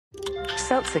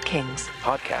Seltzer Kings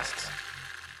podcasts.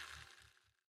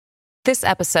 This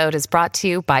episode is brought to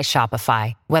you by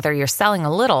Shopify. Whether you're selling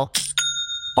a little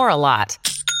or a lot,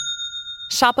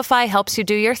 Shopify helps you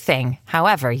do your thing,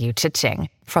 however you cha-ching.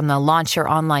 From the launch your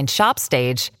online shop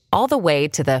stage, all the way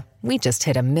to the we just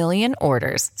hit 1 million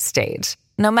orders stage.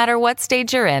 No matter what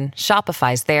stage you're in,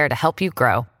 Shopify's there to help you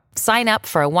grow. Sign up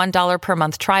for a $1 per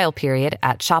month trial period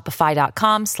at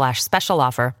shopify.com/special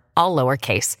offer, all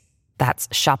lowercase. That's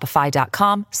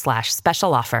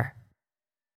shopify.com/special offer.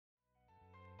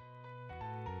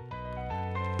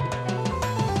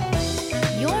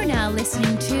 You're now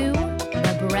listening to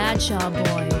The Bradshaw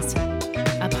Boys,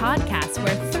 a podcast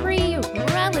where three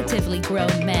relatively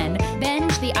grown men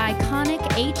binge the iconic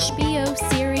HBO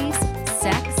series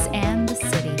Sex and the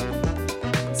City.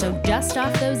 So dust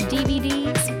off those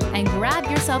DVDs and grab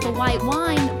yourself a white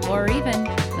wine or even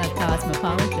a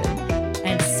Cosmopolitan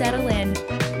and settle in.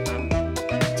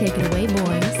 Take it away,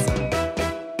 boys.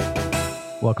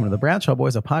 Welcome to The Bradshaw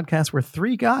Boys, a podcast where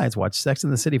three guys watch Sex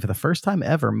and the City for the first time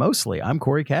ever. Mostly, I'm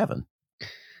Corey Cavan.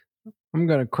 I'm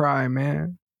going to cry,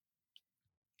 man.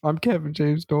 I'm Kevin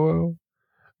James Doyle.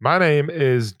 My name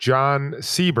is John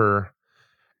Sieber.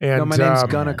 And no, my name's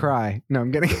Gonna Cry. No,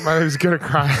 I'm kidding. My name's Gonna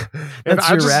Cry. And That's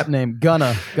your rap name,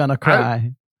 Gonna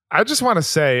Cry. I just want to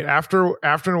say, after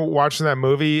watching that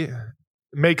movie, it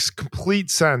makes complete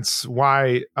sense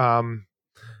why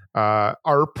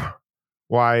ARP,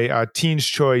 why Teen's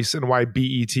Choice, and why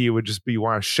BET would just be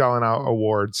shelling out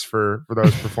awards for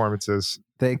those performances.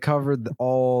 They covered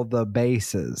all the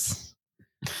bases.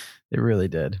 They really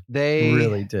did. They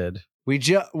really did. We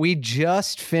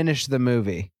just finished the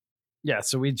movie. Yeah,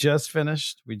 so we just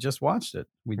finished. We just watched it.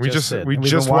 We've been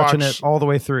watching watching it all the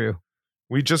way through.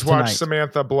 We just tonight. watched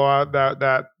Samantha blow out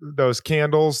those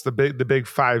candles, the big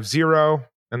 5-0,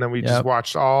 and then we just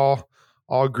watched all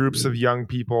groups of young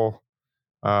people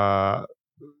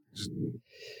just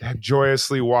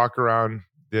joyously walk around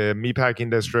the meatpacking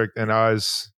district, and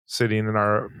us sitting in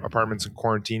our apartments in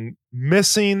quarantine,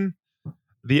 missing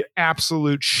the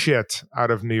absolute shit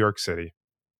out of New York City.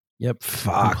 Yep,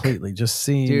 fuck, completely. Just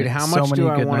seeing, dude. How so much many do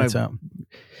I good want nights to out.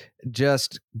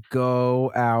 just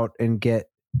go out and get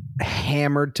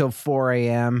hammered till 4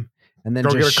 a.m. and then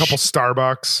go just get a couple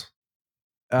Starbucks.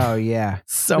 Oh yeah,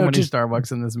 so many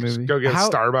Starbucks in this movie. Go get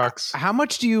Starbucks. How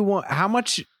much do you want? How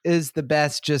much is the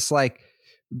best? Just like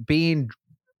being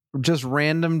just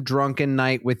random drunken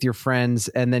night with your friends,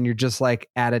 and then you're just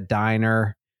like at a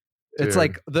diner. Dude. It's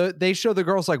like they show the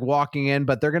girls like walking in,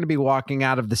 but they're going to be walking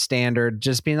out of the Standard,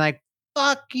 just being like,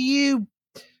 "Fuck you,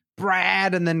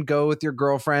 Brad," and then go with your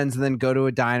girlfriends, and then go to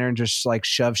a diner and just like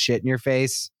shove shit in your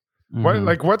face.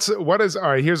 Mm-hmm. What is? All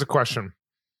right, here's a question.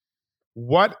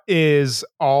 What is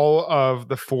all of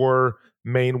the four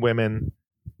main women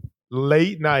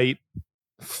late night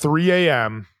 3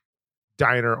 a.m.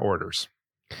 diner orders?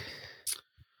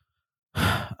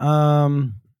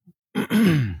 I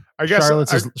guess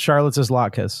Charlotte's is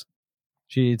latkes.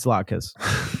 She eats latkes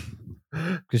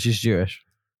because she's Jewish.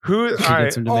 Who she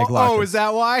gets him to make latkes. Oh, is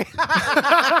that why?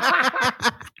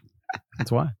 That's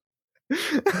why.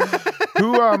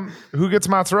 Who gets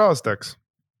mozzarella sticks?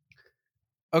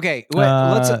 Okay, wait,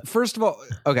 let's first of all.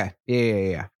 Okay,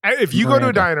 yeah. If you go to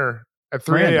a diner at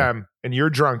 3 Miranda. a.m. and you're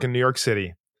drunk in New York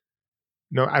City,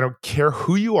 no, I don't care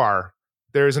who you are.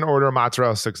 There's an order of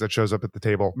mozzarella sticks that shows up at the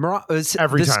table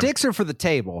every the time. Sticks are for the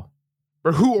table.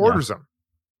 But who orders them?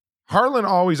 Harlan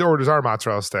always orders our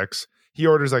mozzarella sticks. He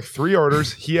orders like 3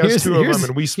 orders. He has 2 of them,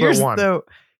 and we split one.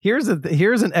 Here's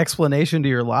an explanation to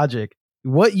your logic.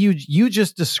 What you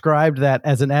just described that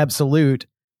as an absolute.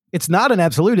 It's not an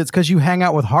absolute. It's because you hang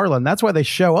out with Harlan. That's why they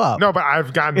show up. No, but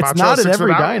I've gotten it's mozzarella not sticks at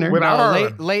every diner. Without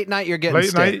Harlan. Late night, you're getting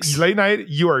sticks. Late night,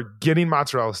 you are getting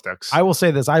mozzarella sticks. I will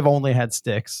say this: I've only had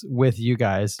sticks with you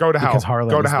guys. Go to hell. Because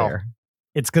Harlan Go to is hell. There.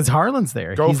 It's because Harlan's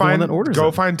there. Go He's find the one that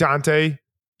orders find Dante,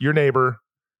 your neighbor,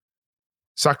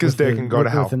 suck his dick and go to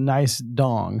hell with a nice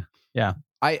dong. Yeah,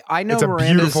 I know. It's a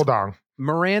beautiful dong.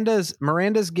 Miranda's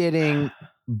getting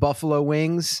buffalo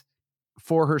wings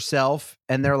for herself,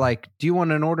 and they're like, "Do you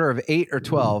want an order of 8 or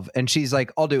 12?" And she's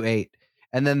like, "I'll do 8."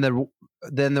 And then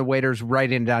the waiter's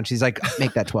writing it down. She's like,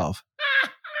 "Make that 12."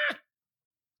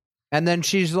 And then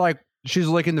she's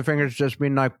licking the fingers, just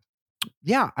being like,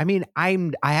 "Yeah, I mean, I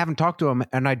haven't talked to him,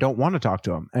 and I don't want to talk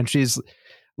to him." And she's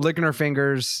licking her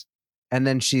fingers, and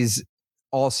then she's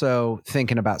also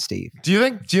thinking about Steve. Do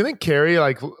you think Carrie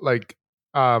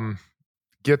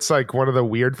gets like one of the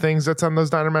weird things that's on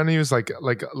those diner menus, like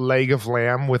leg of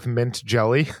lamb with mint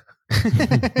jelly?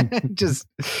 Just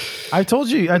I told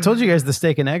you guys the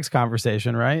steak and eggs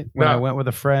conversation, right? When No. I went with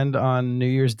a friend on New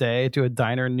Year's Day to a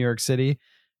diner in New York City,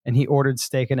 and he ordered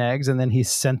steak and eggs, and then he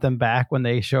sent them back when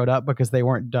they showed up because they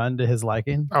weren't done to his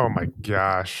liking. Oh my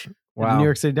gosh. In the New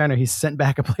York City diner, he sent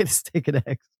back a plate of steak and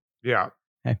eggs. Yeah.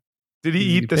 Hey, did he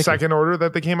you eat the pick second order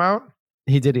that they came out?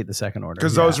 He did eat the second order.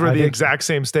 Because those were the exact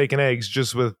same steak and eggs,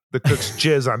 just with the cook's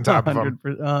jizz on top of them.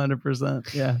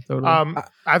 100%. Yeah, totally.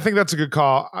 I think that's a good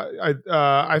call.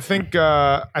 I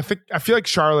feel like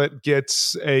Charlotte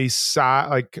gets a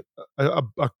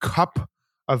cup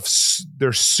of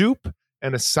their soup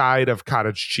and a side of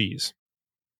cottage cheese.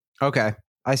 Okay,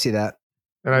 I see that.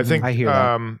 And I think I hear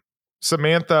that.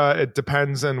 Samantha, it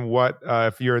depends on what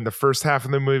if you're in the first half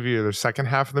of the movie or the second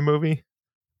half of the movie.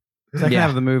 Second half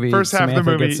of the movie. First half of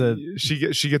the movie, gets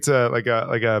she gets a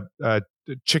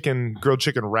grilled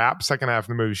chicken wrap. Second half of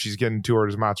the movie, she's getting 2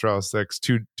 orders of mozzarella sticks,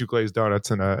 two glazed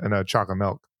donuts, and a chocolate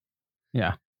milk.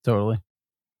 Yeah, totally.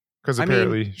 Because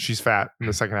apparently she's fat in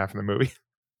the second half of the movie.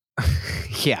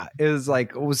 Yeah, it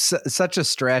was such a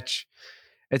stretch.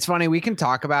 It's funny, we can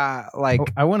talk about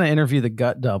I want to interview the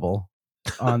gut double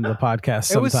on the podcast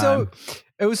sometime.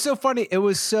 It was so funny.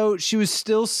 She was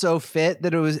still so fit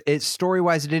that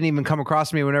story-wise, it didn't even come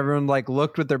across me when everyone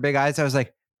looked with their big eyes. I was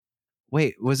like,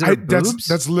 wait, was it her boobs?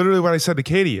 That's literally what I said to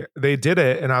Katie. They did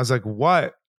it. And I was like,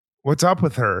 what's up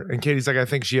with her? And Katie's like, I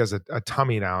think she has a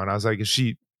tummy now. And I was like, is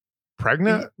she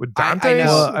pregnant with Dante? I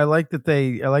know. Well, I like that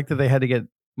they had to get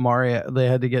Mario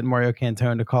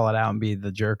Cantone to call it out and be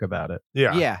the jerk about it.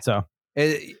 Yeah. So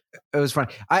it was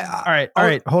funny. All right.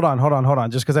 Hold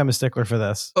on. Just because I'm a stickler for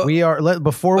this,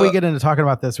 before we get into talking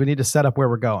about this, we need to set up where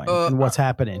we're going and what's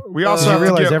happening. We also have to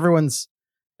realize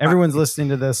everyone's listening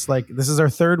to this. This is our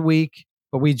third week,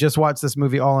 but we just watched this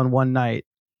movie all in one night.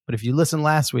 But if you listened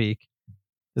last week,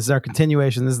 this is our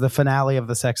continuation. This is the finale of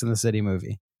the Sex and the City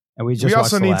movie, and we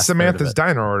also need Samantha's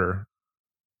diner order.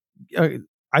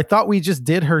 I thought we just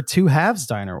did her 2 halves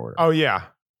diner order. Oh yeah.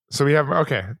 So we have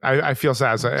I feel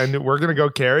sad, and we're gonna go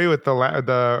Carrie with the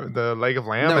leg of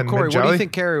lamb and Corey, jelly. what do you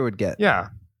think Carrie would get? Yeah,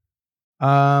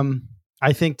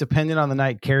 I think depending on the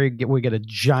night, Carrie would get a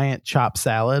giant chopped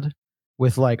salad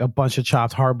with a bunch of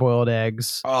chopped hard boiled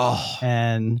eggs. Oh,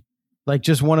 and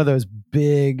just one of those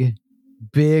big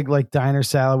diner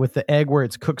salad with the egg where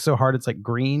it's cooked so hard it's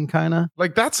green kind of.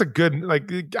 That's a good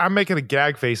I'm making a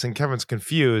gag face and Kevin's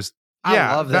confused.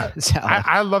 I love that salad.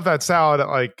 I love that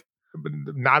salad.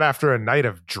 Not after a night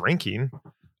of drinking.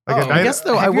 I guess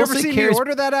though, have I you will ever say seen me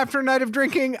order that after a night of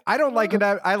drinking? I don't like it.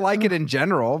 I like it in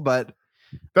general, but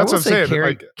that's what I'm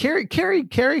saying. Carrie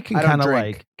can kind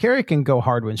of Carrie can go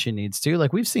hard when she needs to.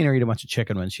 We've seen her eat a bunch of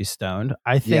chicken when she's stoned.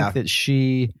 I think that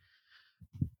she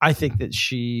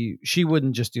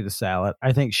wouldn't just do the salad.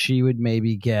 I think she would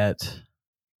maybe get.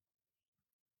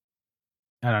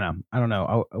 I don't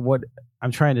know. What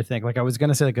I'm trying to think. I was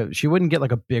gonna say she wouldn't get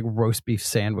a big roast beef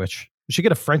sandwich. She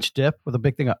get a French dip with a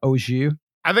big thing of au jus.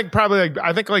 I think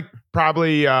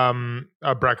probably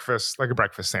a breakfast, a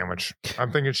breakfast sandwich.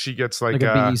 I'm thinking she gets a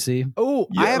BEC. Oh,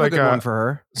 I have a good one for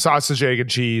her. Sausage, egg, and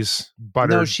cheese,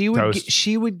 butter. No, she would. Toast.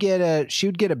 She would get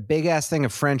a big ass thing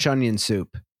of French onion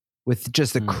soup with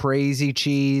just the crazy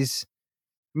cheese.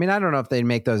 I mean, I don't know if they'd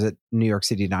make those at New York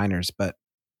City diners, but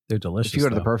they're delicious. If you go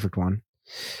to the perfect one,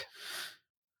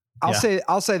 I'll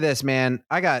say this, man.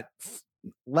 I got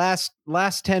last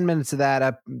 10 minutes of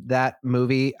that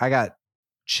movie. I got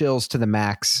chills to the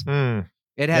max.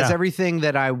 It has everything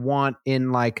that I want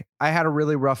in I had a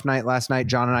really rough night last night.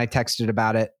 John and I texted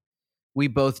about it. We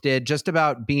both did, just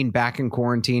about being back in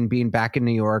quarantine, being back in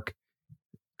New York.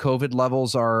 COVID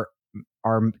levels are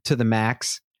to the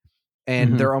max,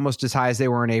 and they're almost as high as they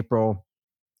were in April.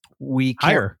 We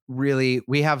can't really,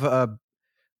 we have a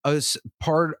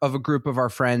part of a group of our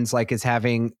friends is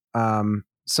having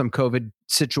some COVID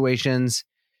situations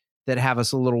that have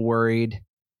us a little worried.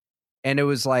 And it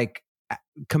was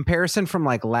comparison from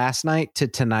last night to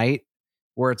tonight,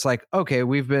 where it's okay,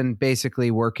 we've been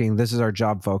basically working. This is our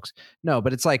job, folks. No,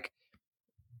 but it's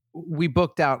we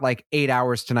booked out 8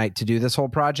 hours tonight to do this whole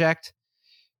project.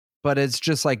 But it's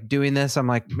just doing this.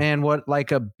 I'm man, what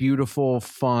a beautiful,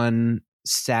 fun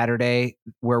Saturday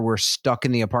where we're stuck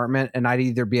in the apartment, and I'd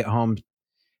either be at home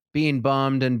being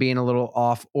bummed and being a little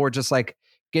off, or just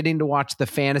getting to watch the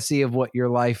fantasy of what your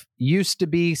life used to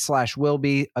be / will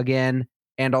be again,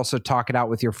 and also talk it out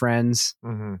with your friends.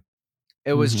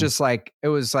 It was just it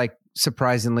was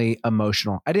surprisingly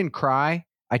emotional. I didn't cry.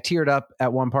 I teared up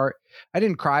at one part. I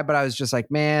didn't cry, but I was just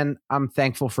man, I'm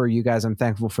thankful for you guys. I'm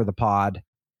thankful for the pod,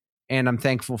 and I'm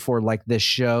thankful for this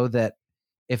show that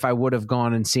if I would have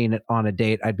gone and seen it on a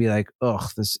date, I'd be ugh,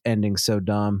 this ending's so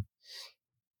dumb.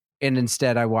 And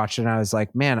instead I watched it and I was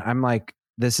man, I'm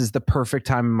this is the perfect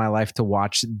time in my life to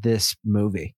watch this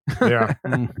movie. Yeah,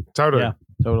 totally.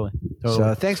 Totally.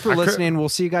 So thanks for I could- listening. We'll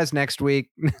see you guys next week.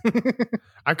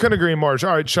 I couldn't agree more.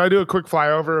 All right, should I do a quick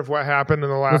flyover of what happened in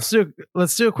the last?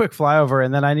 Let's do a quick flyover,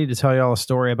 and then I need to tell you all a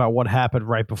story about what happened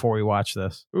right before we watch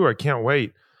this. Ooh, I can't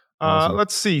wait. Awesome.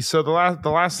 Let's see. So the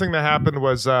last thing that happened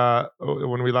was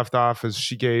when we left off is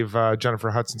she gave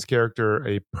Jennifer Hudson's character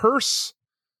a purse.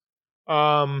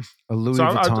 A Louis So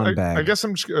Vuitton bag. I guess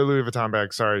I'm just, a Louis Vuitton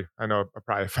bag. Sorry, I know I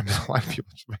probably offended a lot of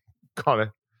people. Call it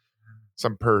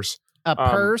some purse. A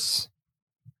purse.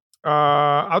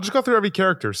 I'll just go through every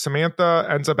character. Samantha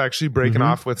ends up actually breaking Mhm.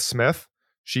 off with Smith.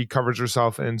 She covers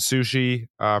herself in sushi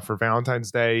for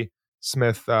Valentine's Day.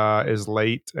 Smith is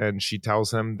late, and she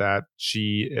tells him that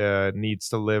she needs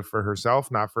to live for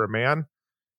herself, not for a man.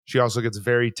 She also gets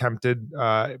very tempted,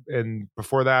 and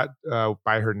before that,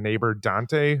 by her neighbor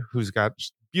Dante, who's got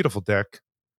just beautiful dick,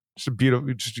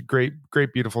 just a great,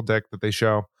 beautiful dick that they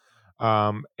show.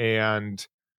 And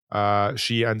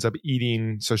she ends up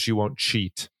eating so she won't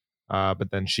cheat.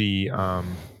 But then she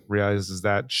realizes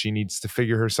that she needs to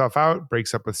figure herself out.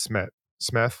 Breaks up with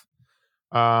Smith.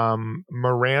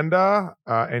 Miranda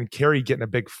and Carrie get in a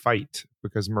big fight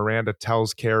because Miranda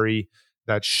tells Carrie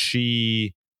that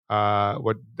she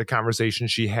what the conversation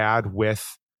she had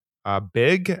with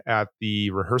Big at the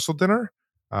rehearsal dinner.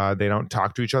 They don't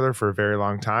talk to each other for a very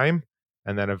long time,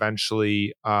 and then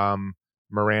eventually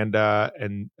Miranda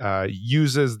and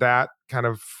uses that kind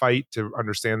of fight to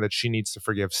understand that she needs to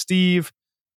forgive Steve.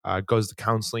 Goes to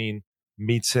counseling,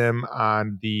 meets him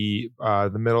on the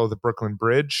middle of the Brooklyn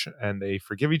Bridge, and they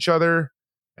forgive each other.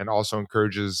 And also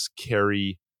encourages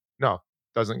Carrie. No,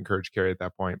 doesn't encourage Carrie at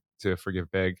that point to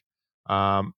forgive Big.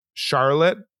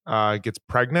 Charlotte gets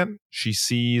pregnant. She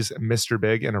sees Mr.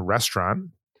 Big in a restaurant,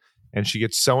 and she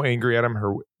gets so angry at him,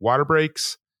 her water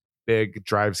breaks. Big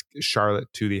drives Charlotte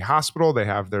to the hospital. They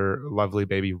have their lovely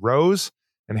baby Rose,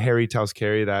 and Harry tells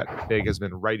Carrie that Big has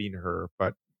been writing her,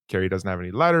 but Carrie doesn't have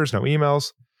any letters, no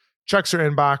emails. Checks her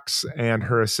inbox, and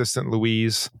her assistant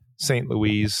St.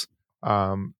 Louise,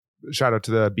 shout out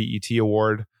to the BET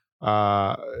Award,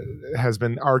 has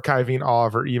been archiving all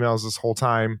of her emails this whole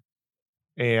time.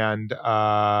 And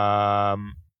the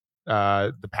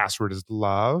password is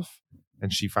love.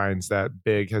 And she finds that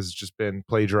Big has just been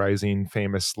plagiarizing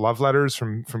famous love letters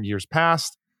from years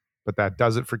past. But that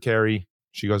does it for Carrie.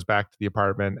 She goes back to the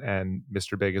apartment, and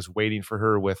Mr. Big is waiting for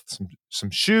her with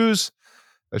some shoes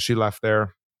that she left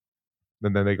there.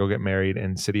 And then they go get married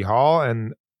in City Hall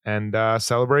and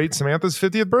celebrate Samantha's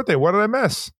 50th birthday. What did I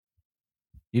miss?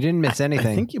 You didn't miss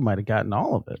anything. I think you might have gotten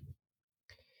all of it.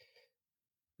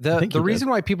 The reason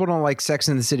why people don't like Sex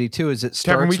in the City 2 is it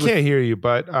starts Kevin, we with, can't hear you,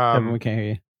 but Kevin, we can't hear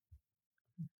you.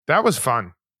 that was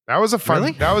fun. That was a fun.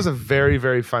 Really? That was a very,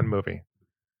 very fun movie.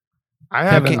 I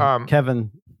Kevin, have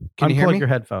Kevin, Can you hear unplug me? your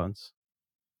headphones.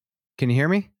 Can you hear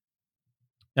me?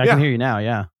 I Yeah. can hear you now.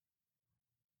 Yeah.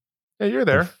 yeah, you're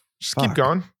there. Just keep Fuck.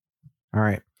 going. All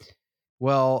right.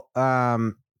 Well,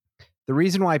 the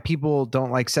reason why people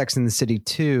don't like Sex in the City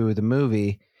 2, the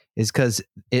movie, is because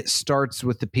it starts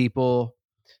with the people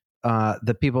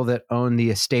that own the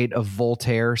estate of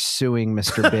Voltaire suing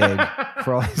Mr. Big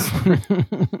for all his.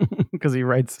 Because he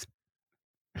writes.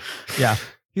 Yeah.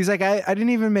 He's like, I didn't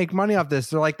even make money off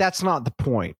this. They're like, that's not the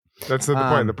point. That's not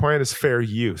the point. The point is fair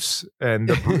use.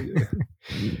 And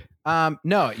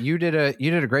No, you did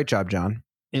a great job, John.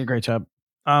 Yeah, great job.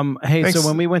 Hey, Thanks. so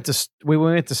when we went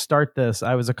to start this,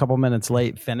 I was a couple minutes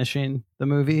late finishing the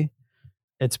movie.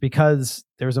 It's because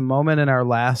there was a moment in our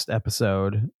last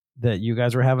episode that you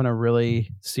guys were having a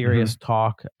really serious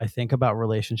talk, I think, about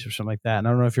relationships, something like that. And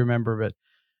I don't know if you remember, but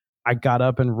I got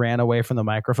up and ran away from the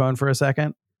microphone for a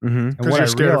second. Mm-hmm. And because what you're I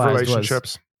scared of realized was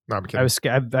relationships. No, I'm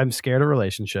kidding. I'm scared of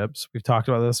relationships. We've talked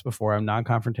about this before. I'm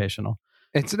non-confrontational.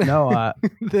 It's No,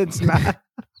 it's not.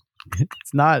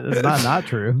 it's not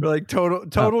true. We're like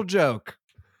total joke.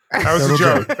 That was a Total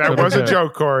joke. joke. That Total was a joke.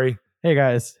 joke, Corey. Hey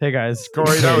guys,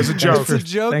 Corey, that was a joke. It's a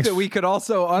joke Thanks that we could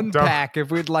also unpack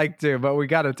if we'd like to, but we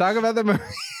got to talk about the movie.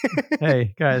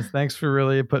 Hey guys, thanks for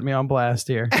really putting me on blast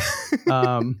here.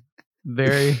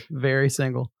 Very, very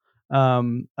single.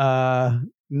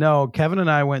 No, Kevin and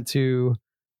I went to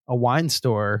a wine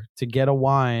store to get a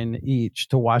wine each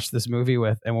to watch this movie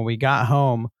with. And when I got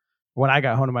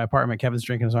home to my apartment, Kevin's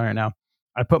drinking his wine right now.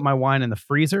 I put my wine in the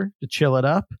freezer to chill it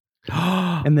up.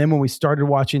 And then when we started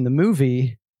watching the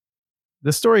movie,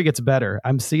 the story gets better.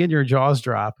 I'm seeing your jaws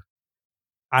drop.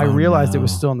 I realized it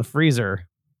was still in the freezer.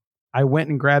 I went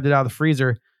and grabbed it out of the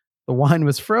freezer. The wine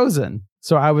was frozen.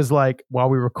 So I was like, while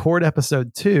we record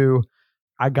episode 2,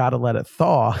 I got to let it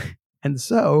thaw. And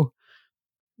so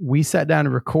we sat down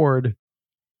to record.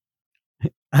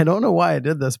 I don't know why I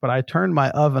did this, but I turned my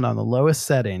oven on the lowest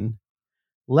setting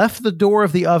left the door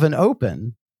of the oven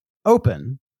open.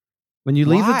 When you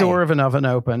leave the Why? door of an oven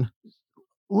open,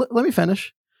 let me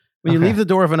finish. When you Okay. leave the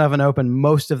door of an oven open,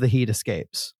 most of the heat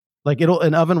escapes. Like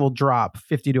an oven will drop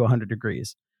 50 to 100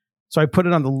 degrees. So I put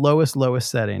it on the lowest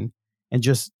setting and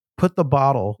just put the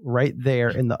bottle right there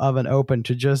in the oven open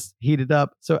to just heat it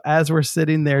up. So as we're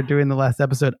sitting there doing the last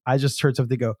episode, I just heard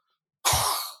something go,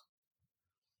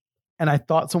 and I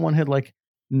thought someone had like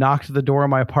knocked the door of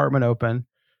my apartment open.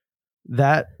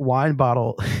 That wine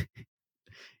bottle,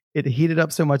 it heated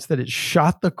up so much that it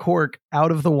shot the cork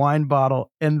out of the wine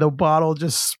bottle, and the bottle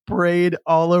just sprayed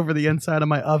all over the inside of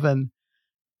my oven.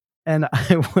 And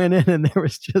I went in and there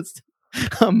was just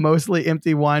a mostly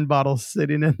empty wine bottle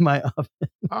sitting in my oven.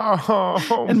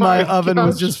 Oh, And my oven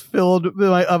was gosh. just filled.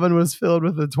 My oven was filled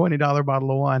with a $20 bottle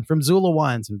of wine from Zula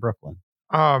Wines in Brooklyn.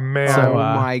 Oh man. So, Oh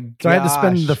my god! So I had to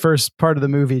spend the first part of the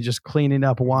movie just cleaning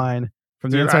up wine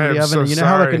from the Dude, inside I of the am oven. so And you know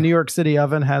how like a sorry. New York City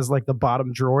oven has like the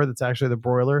bottom drawer that's actually the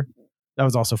broiler? That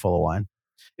was also full of wine.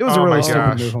 It was Oh a really my stupid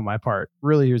gosh. move on my part.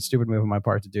 Really stupid move on my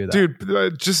part to do that.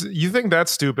 Dude, just you think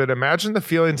that's stupid? Imagine the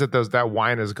feelings that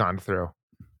wine has gone through.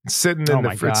 It's sitting Oh in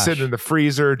my it's gosh. sitting in the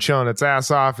freezer, chilling its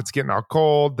ass off. It's getting all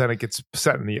cold. Then it gets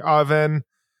set in the oven.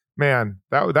 Man,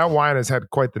 that wine has had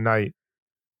quite the night.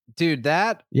 dude.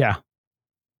 That Yeah.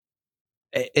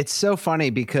 it's so funny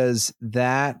because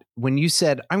that when you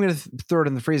said I'm going to throw it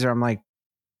in the freezer, I'm like,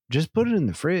 just put it in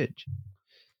the fridge.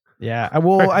 Yeah. I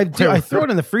throw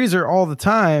it in the freezer all the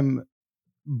time,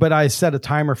 but I set a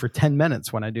timer for 10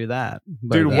 minutes when I do that.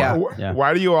 But, Dude, yeah.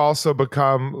 why do you also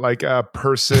become like a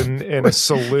person in a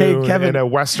saloon Kevin- in a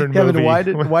Western Kevin,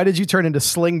 movie? why did you turn into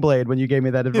Sling Blade when you gave me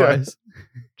that advice?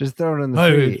 Just throw it in the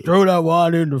fridge. throw that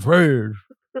wine in the fridge.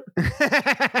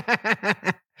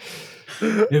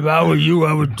 If I were you,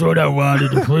 I would throw that wine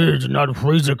in the fridge and not the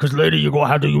freezer, because later you're going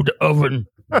to have to use the oven.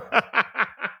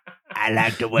 I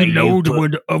like the way You know you that put,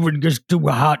 when the oven gets too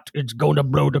hot, it's going to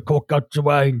blow the cork out the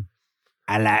wine.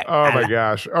 I like. Oh I my like,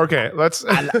 gosh. Okay, let's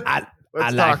I, I, let's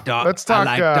I talk. like dark. Let's talk.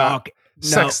 I like dark.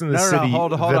 Sex in the no, City,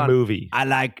 hold the on. movie. I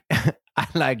like. I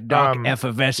like dark Um,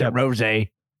 effervescent rosé.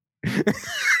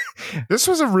 This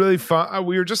was a really fun.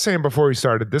 We were just saying before we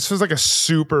started. This was like a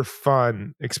super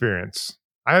fun experience.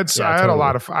 I had totally. a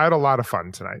lot of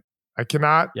fun tonight. I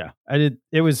cannot. Yeah, I did.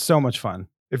 It was so much fun.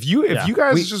 If you Yeah.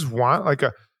 guys just want like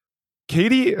a.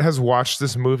 Katie has watched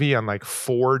this movie on like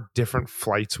 4 different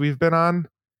flights we've been on,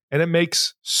 and it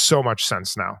makes so much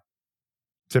sense now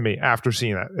to me after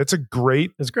seeing it. It's a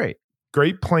great It's great.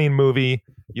 plane movie.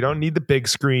 You don't need the big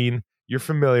screen. You're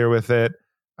familiar with it.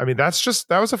 I mean, that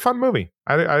was a fun movie.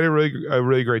 I had a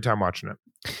really great time watching it.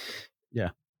 Yeah.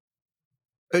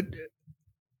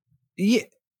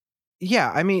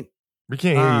 I mean, We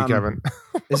can't hear you, Um, Kevin.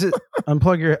 is it?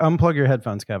 Unplug your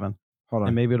headphones, Kevin, Hold and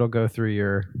on. maybe it'll go through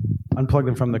your. Unplug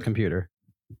them from the computer.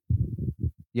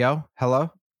 Yo,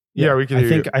 hello. Yeah, we can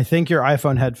hear you. I think your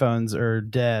iPhone headphones are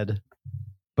dead,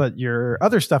 but your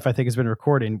other stuff I think has been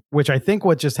recording. Which I think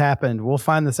what just happened. We'll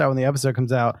find this out when the episode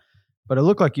comes out. But it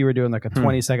looked like you were doing like a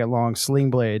 20-second long Sling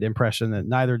Blade impression that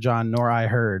neither John nor I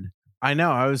heard. I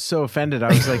know. I was so offended. I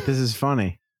was like, this is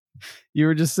funny. You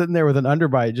were just sitting there with an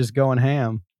underbite, just going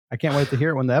ham. I can't wait to hear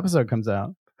it when the episode comes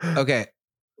out. Okay.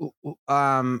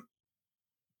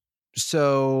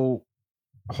 So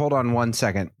hold on one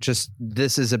second. Just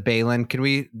this is a Balin. Can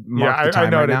we mark the I time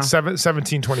know right it. now? It's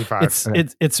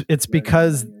 17:25. It's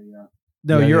because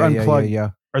no, Yeah, you're yeah, yeah, unplugged. yeah.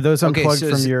 Are those Okay, unplugged so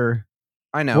from is- your?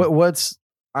 I know. What's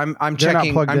I'm they're not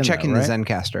checking. plugged I'm in, checking though, the right?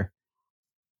 Zencaster.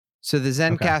 So the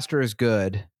Zencaster is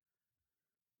good.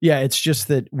 Yeah, it's just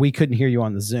that we couldn't hear you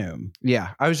on the Zoom. Yeah,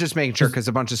 I was just making sure because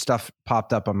a bunch of stuff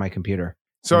popped up on my computer.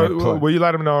 So Right, plug. will you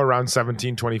let them know around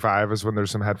 17:25 is when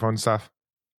there's some headphone stuff?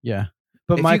 Yeah,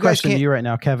 but If my you guys question to can't- you right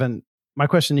now, Kevin. My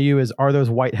question to you is: are those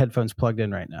white headphones plugged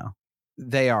in right now?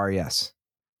 They are, yes.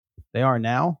 They are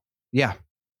now. Yeah.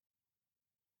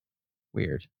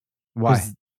 Weird. Why?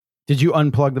 'Cause Did you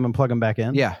unplug them and plug them back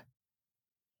in? Yeah.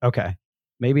 Okay.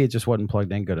 Maybe it just wasn't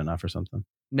plugged in good enough or something.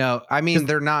 No, I mean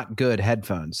they're not good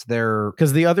headphones. They're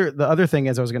Because the other thing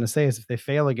is I was going to say is if they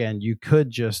fail again, you could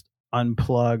just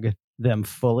unplug them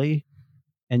fully,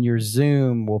 and your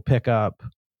Zoom will pick up.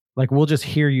 Like we'll just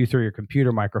hear you through your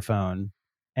computer microphone,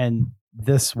 and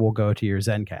this will go to your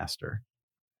Zencaster.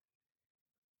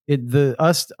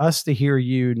 Us to hear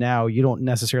you now, you don't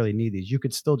necessarily need these. You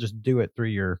could still just do it through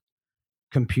your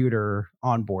computer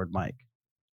onboard mic.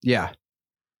 yeah.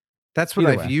 That's what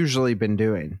Either I've way. usually been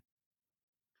doing.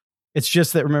 It's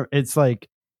just that remember, it's like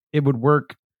it would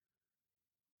work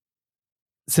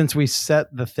since we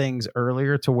set the things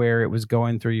earlier to where it was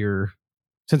going through your.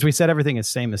 Since we set everything as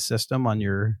same as system on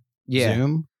your Yeah.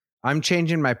 Zoom, I'm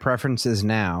changing my preferences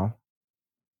now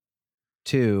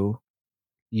to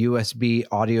USB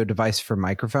audio device for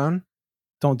microphone.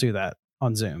 Don't do that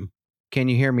on Zoom. Can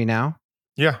you hear me now?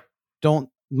 Yeah. Don't.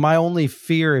 My only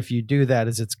fear if you do that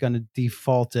is it's going to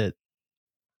default it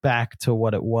back to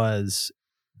what it was.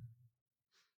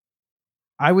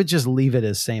 I would just leave it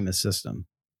as same as system.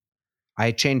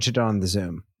 I changed it on the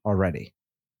Zoom already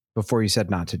before you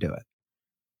said not to do it.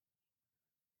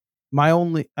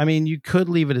 You could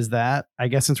leave it as that. I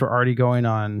guess since we're already going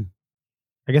on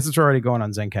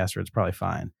Zencaster, it's probably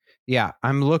fine. Yeah,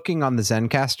 I'm looking on the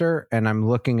Zencaster and I'm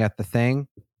looking at the thing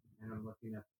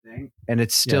and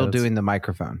it's still doing the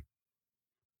microphone.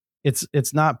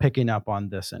 It's not picking up on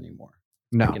this anymore.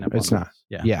 No, it's not.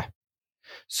 Yeah. Yeah.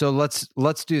 So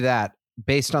let's do that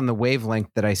based on the wavelength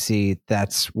that I see.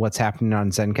 That's what's happening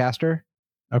on Zencaster.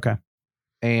 Okay.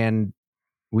 And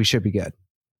we should be good.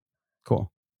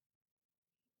 Cool.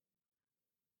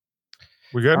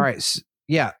 We good? All right.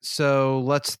 Yeah. So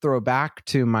let's throw back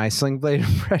to my Sling Blade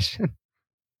impression.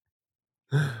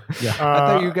 Yeah. I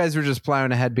thought you guys were just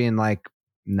plowing ahead being like,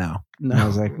 no. I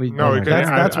was like,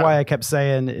 that's why I kept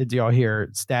saying, do y'all hear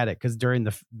static? Because during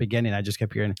the beginning, I just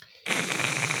kept hearing.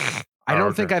 I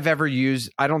don't think I've ever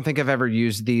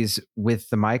used these with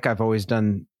the mic. I've always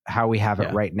done how we have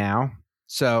it right now.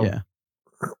 So,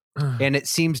 and it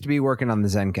seems to be working on the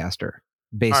Zencaster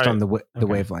based on the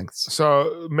wavelengths.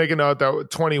 So make a note that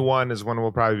 21 is when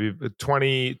we'll probably be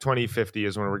 2050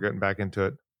 is when we're getting back into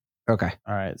it. Okay.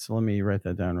 All right. So let me write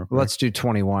that down real quick. Let's do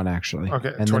 21 actually.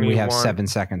 Okay. And 21. Then we have 7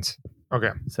 seconds.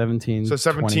 Okay. 17. So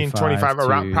 17, 25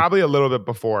 around probably a little bit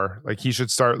before. Like he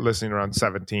should start listening around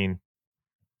 17.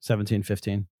 17,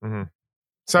 15. Mm-hmm.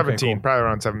 17, okay, cool. Probably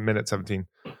around 7 minutes, 17.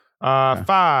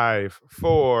 5,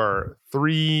 4,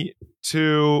 3,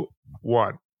 2,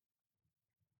 1.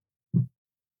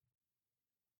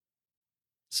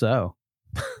 So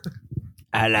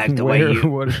I like the way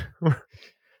you.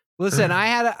 Listen, I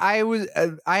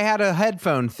had a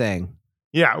headphone thing.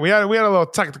 Yeah, we had a little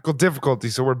technical difficulty,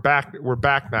 so we're back. We're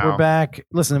back now. We're back.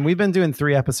 Listen, we've been doing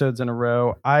 3 episodes in a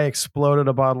row. I exploded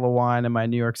a bottle of wine in my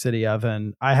New York City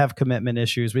oven. I have commitment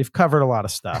issues. We've covered a lot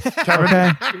of stuff.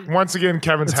 Kevin, once again,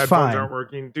 Kevin's headphones aren't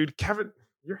working. Dude, Kevin,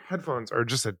 your headphones are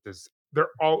just they're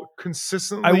all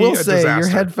consistently I will a say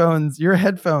disaster. your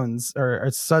headphones are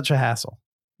such a hassle.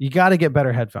 You got to get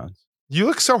better headphones. You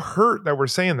look so hurt that we're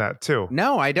saying that too.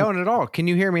 No, I don't at all. Can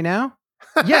you hear me now?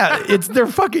 Yeah, they're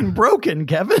fucking broken,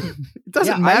 Kevin. It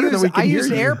doesn't matter that we can hear you. I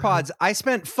used AirPods. I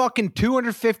spent fucking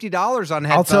 $250 on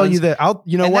headphones. I'll tell you that. I'll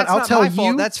tell you.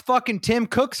 Fault. That's fucking Tim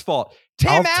Cook's fault.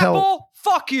 Apple,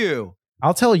 fuck you.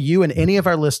 I'll tell you and any of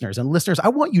our listeners. And listeners, I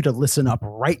want you to listen up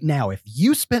right now. If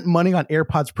you spent money on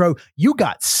AirPods Pro, you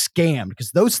got scammed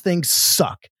because those things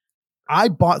suck. I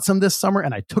bought some this summer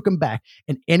and I took them back.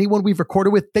 And anyone we've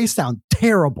recorded with, they sound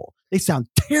terrible. They sound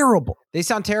terrible.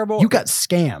 You got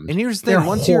scammed. And here's the thing.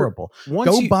 They're horrible.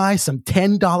 Go buy some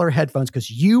 $10 headphones because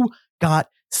you got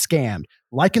scammed.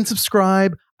 Like and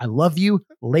subscribe. I love you.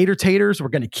 Later, taters. We're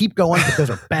going to keep going, but those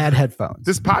are bad headphones.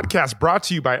 This podcast brought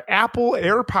to you by Apple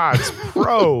AirPods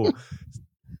Pro.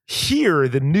 Hear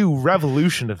the new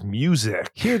revolution of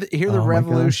music. Hear the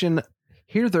revolution.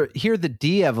 Hear the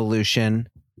de-evolution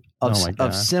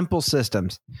of simple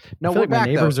systems. No, we're back.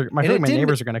 I feel like my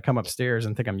neighbors are going to come upstairs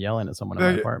and think I'm yelling at someone in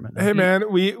my apartment. Hey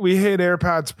man, we hate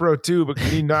AirPods Pro too, but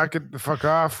can you knock it the fuck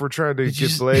off? We're trying to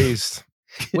get blazed.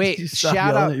 Wait,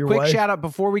 shout out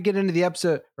before we get into the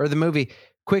episode or the movie.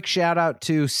 Quick shout out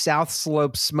to South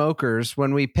Slope Smokers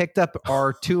when we picked up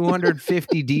our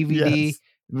 250 DVD,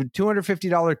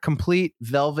 $250 complete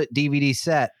velvet DVD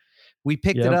set. We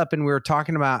picked it up and we were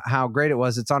talking about how great it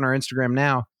was. It's on our Instagram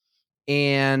now.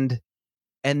 And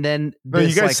then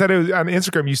you guys said it was on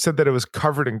Instagram. You said that it was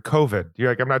covered in COVID. You're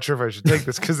like, I'm not sure if I should take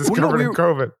this because it's covered in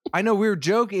COVID. I know we were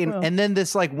joking, and then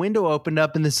this like window opened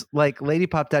up, and this like lady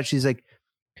popped out. She's like,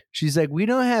 we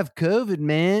don't have COVID,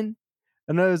 man.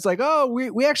 And I was like, oh,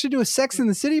 we actually do a Sex in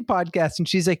the City podcast, and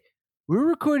she's like, we're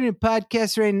recording a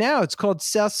podcast right now. It's called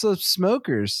South Slope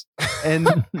Smokers,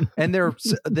 and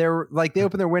they're like they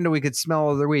open their window, we could smell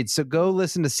all their weed. So go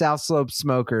listen to South Slope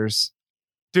Smokers.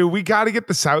 Dude, we got to get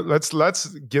this out. Let's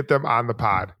get them on the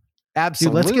pod.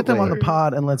 Absolutely. Dude, let's get them on the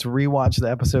pod and let's rewatch the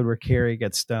episode where Carrie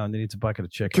gets stoned and eats a bucket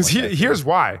of chicken. Because here's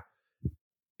why.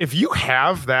 If you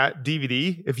have that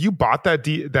DVD, if you bought that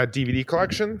DVD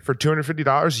collection for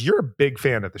 $250, you're a big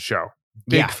fan of the show.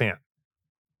 Big fan.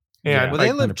 And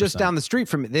they live just down the street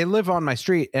from me. They live on my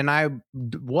street. And I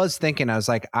was thinking, I was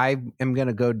like, I am going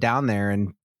to go down there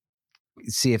and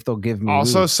see if they'll give me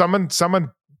also weed.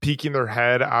 someone peeking their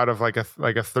head out of like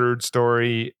a third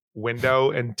story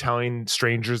window and telling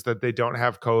strangers that they don't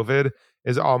have COVID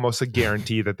is almost a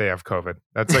guarantee that they have COVID.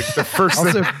 That's like the first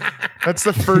thing. That's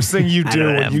the first thing you do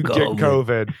when you get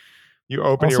COVID. You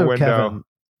open your window.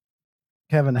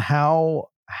 Kevin, how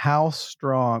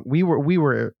strong we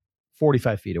were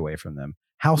 45 feet away from them.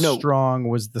 How strong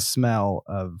was the smell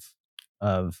of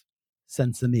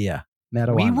Sensimilla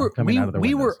marijuana coming out of the windows?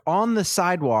 We were on the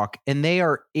sidewalk and they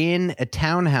are in a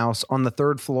townhouse on the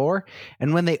 3rd floor.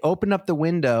 And when they opened up the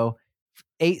window,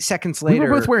 8 seconds later, we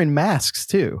were both wearing masks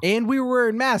too. And we were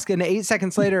wearing masks. And 8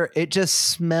 seconds later, it just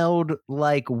smelled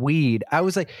like weed. I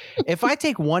was like, if I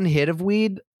take one hit of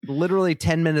weed, literally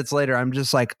 10 minutes later, I'm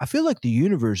just like, I feel like the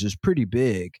universe is pretty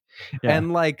big. Yeah.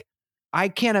 And like, I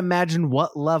can't imagine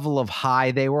what level of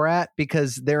high they were at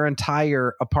because their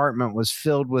entire apartment was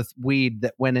filled with weed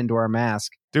that went into our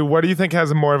mask. Dude, what do you think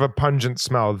has more of a pungent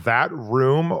smell? That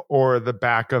room or the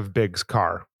back of Big's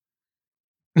car?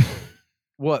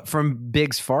 What, from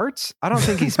Big's farts? I don't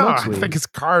think he smokes weed. I think his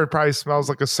car probably smells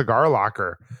like a cigar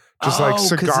locker. Just like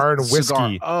cigar and whiskey.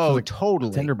 Cigar. Oh,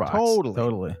 totally. Tinderbox.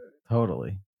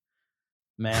 Totally.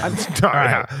 Man.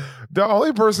 Yeah. The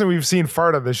only person we've seen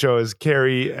fart on the show is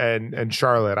Carrie and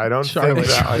Charlotte. I don't think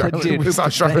that. Dude, we saw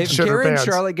Charlotte shit her Carrie and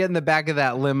pants. Charlotte get in the back of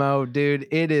that limo, dude,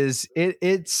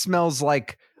 it smells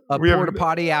like a porta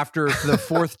potty after the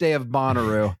 4th day of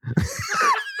Bonnaroo.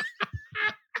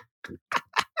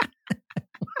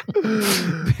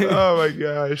 Oh my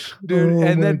gosh, dude!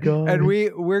 And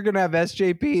we're gonna have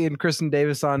SJP and Kristen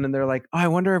Davis on, and they're like, "Oh, I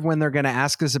wonder when they're gonna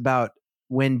ask us about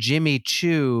when Jimmy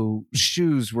Choo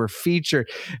shoes were featured,"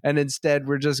 and instead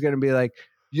we're just gonna be like,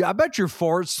 "Yeah, I bet your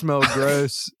farts smell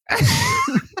gross."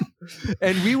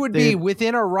 And we would be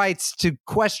within our rights to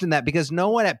question that because no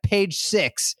one at Page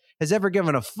 6 has ever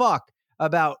given a fuck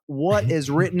about what is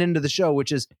written into the show,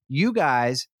 which is you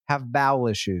guys have bowel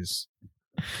issues.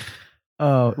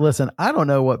 Oh, listen, I don't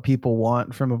know what people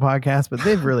want from a podcast, but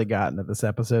they've really gotten at this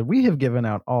episode. We have given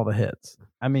out all the hits.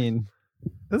 I mean,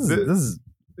 this is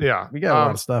yeah. We got a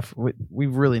lot of stuff.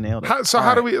 We've really nailed it.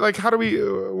 How do we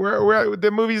where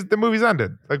the movies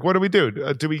ended? Like, what do we do?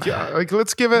 Do we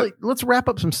let's give it? Let's wrap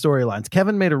up some storylines.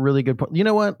 Kevin made a really good point. You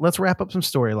know what? Let's wrap up some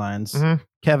storylines. Mm-hmm.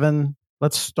 Kevin,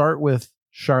 let's start with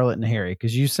Charlotte and Harry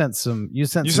because you sent some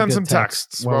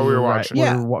texts while we were watching.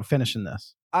 We were finishing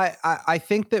this. I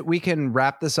think that we can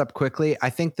wrap this up quickly. I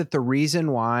think that the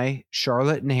reason why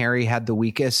Charlotte and Harry had the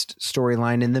weakest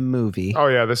storyline in the movie. Oh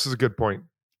yeah, this is a good point.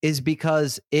 Is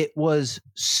because it was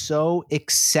so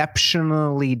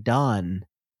exceptionally done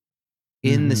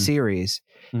in the series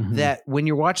that when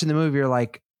you're watching the movie, you're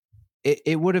like,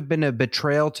 it would have been a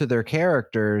betrayal to their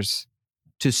characters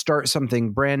to start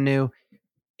something brand new.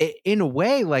 In a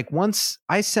way, like once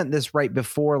I sent this right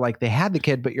before, like they had the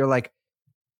kid, but you're like,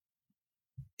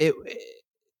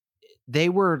 they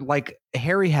were like,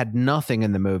 Harry had nothing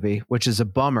in the movie, which is a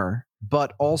bummer,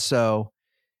 but also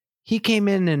he came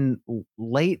in and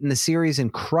late in the series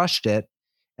and crushed it.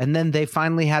 And then they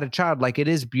finally had a child. Like it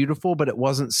is beautiful, but it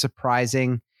wasn't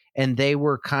surprising. And they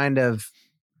were kind of,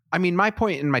 I mean, my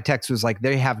point in my text was like,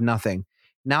 they have nothing.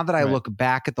 Now that I look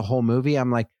back at the whole movie, I'm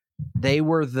like, they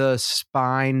were the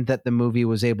spine that the movie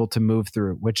was able to move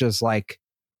through, which is like,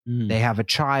 they have a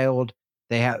child.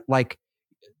 They have like,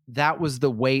 that was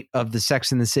the weight of the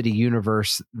Sex and the City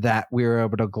universe that we were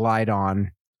able to glide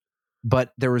on,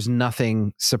 but there was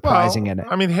nothing surprising in it.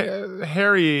 I mean,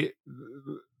 Harry,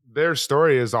 their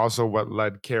story is also what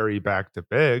led Carrie back to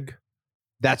Big.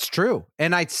 That's true.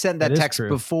 And I sent that text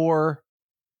before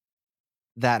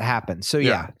that happened. So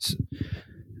yeah.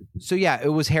 So yeah, it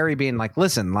was Harry being like,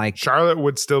 listen, like Charlotte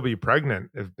would still be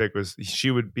pregnant if Big was,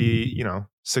 she would be,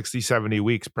 60, 70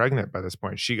 weeks pregnant by this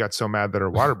point. She got so mad that her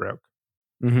water broke.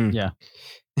 Mm-hmm. Yeah.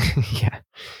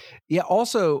 Yeah.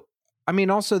 Also,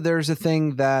 there's a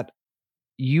thing that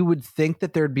you would think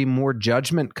that there'd be more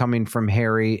judgment coming from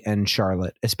Harry and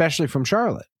Charlotte, especially from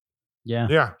Charlotte. Yeah.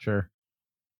 Yeah. Sure.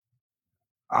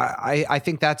 I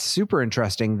think that's super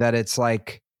interesting that it's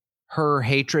like her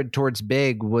hatred towards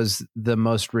Big was the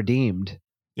most redeemed.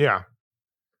 Yeah.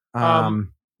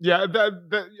 Yeah,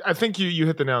 that I think you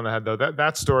hit the nail on the head though.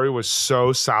 That story was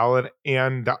so solid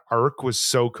and the arc was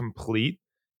so complete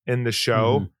in the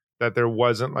show that there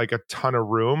wasn't like a ton of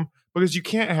room because you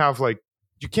can't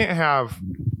have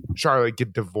Charlotte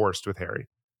get divorced with Harry.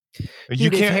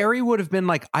 Dude, if Harry would have been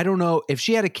like, I don't know, if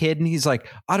she had a kid and he's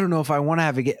like, I don't know if I want to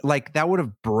have a kid, like that would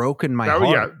have broken my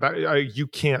heart. Yeah, you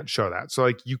can't show that. So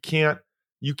like you can't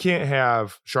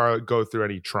have Charlotte go through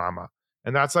any trauma.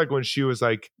 And that's like when she was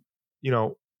like,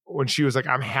 when she was like,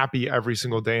 I'm happy every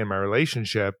single day in my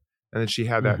relationship. And then she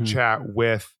had that chat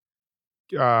with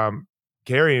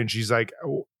Carrie and she's like,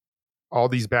 all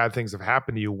these bad things have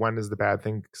happened to you. When is the bad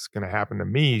things going to happen to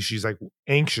me? She's like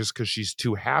anxious because she's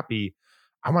too happy.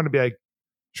 I want to be like,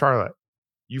 Charlotte,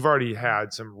 you've already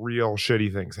had some real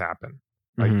shitty things happen.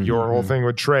 Like your whole thing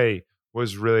with Trey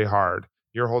was really hard.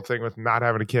 Your whole thing with not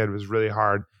having a kid was really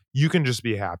hard. You can just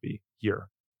be happy here.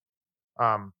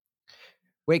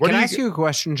 Wait, can I ask you a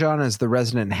question, John, as the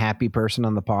resident happy person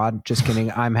on the pod? Just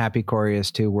kidding. I'm happy. Corey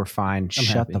is too. We're fine. Shut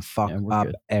happy. the fuck up,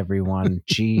 Good. everyone.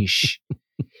 Jeesh.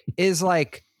 Is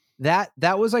like that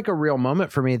was like a real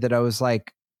moment for me that I was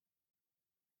like,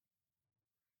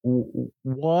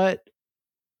 what?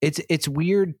 It's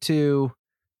weird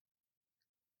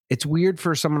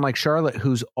for someone like Charlotte,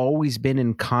 who's always been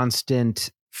in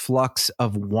constant flux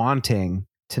of wanting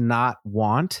to not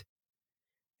want.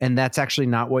 And that's actually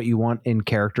not what you want in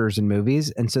characters in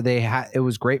movies. And so it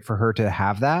was great for her to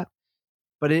have that.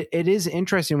 But it is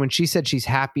interesting when she said she's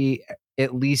happy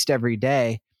at least every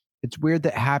day. It's weird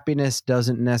that happiness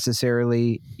doesn't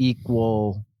necessarily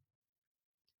equal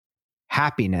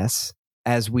happiness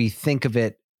as we think of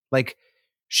it. Like,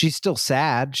 she's still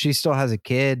sad. She still has a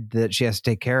kid that she has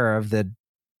to take care of. That,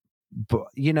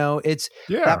 you know,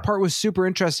 that part was super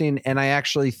interesting. And I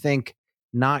actually think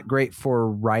not great for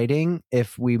writing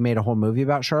if we made a whole movie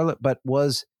about Charlotte, but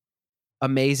was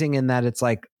amazing in that it's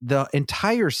like the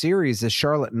entire series is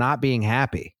Charlotte not being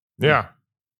happy. Yeah.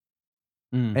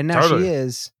 And now she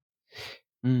is.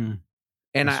 And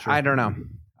I don't know.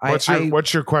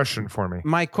 What's your question for me?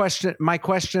 My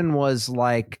question was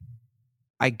like,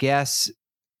 I guess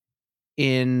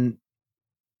in,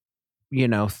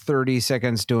 30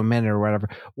 seconds to a minute or whatever,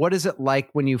 what is it like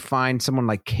when you find someone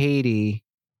like Katie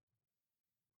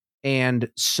and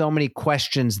so many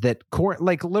questions that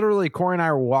literally Corey and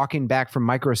I were walking back from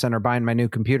Micro Center buying my new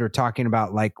computer, talking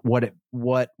about like what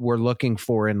we're looking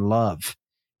for in love.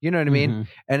 You know what I mean?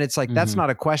 And it's like, that's not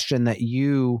a question that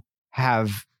you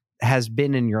has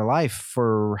been in your life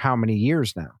for how many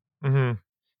years now,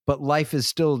 but life is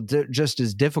still just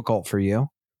as difficult for you.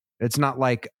 It's not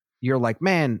like you're like,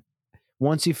 man,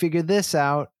 once you figure this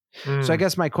out. So I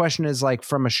guess my question is like,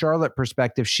 from a Charlotte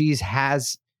perspective, she's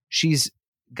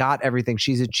got everything.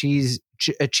 She's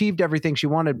achieved everything she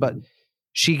wanted, but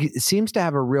she seems to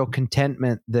have a real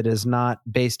contentment that is not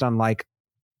based on like,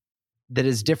 that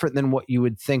is different than what you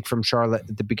would think from Charlotte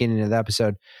at the beginning of the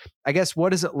episode. I guess,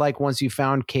 what is it like once you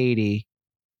found Katie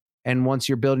and once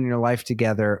you're building your life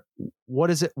together? What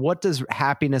does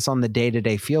happiness on the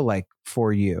day-to-day feel like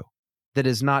for you? That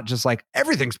is not just like,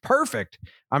 everything's perfect,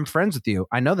 I'm friends with you.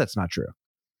 I know that's not true.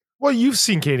 Well, you've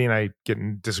seen Katie and I get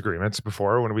in disagreements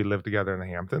before when we lived together in the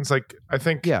Hamptons. Like, I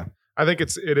think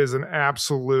it is an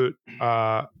absolute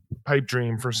pipe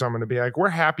dream for someone to be like, we're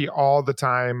happy all the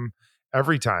time,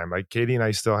 every time. Like, Katie and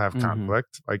I still have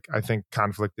conflict. Like, I think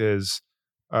conflict is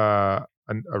a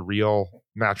real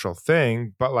natural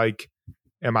thing, but like,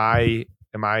 am I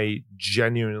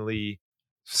genuinely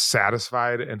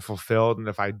satisfied and fulfilled? And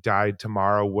if I died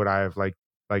tomorrow, would I have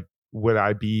would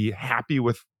I be happy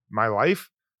with my life?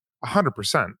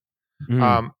 100%.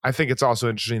 I think it's also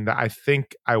interesting that I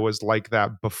think I was like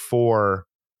that before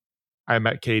I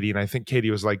met Katie, and I think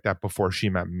Katie was like that before she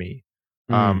met me.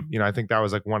 I think that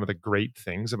was like one of the great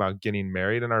things about getting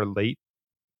married in our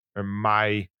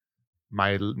my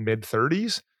mid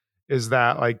 30s, is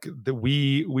that like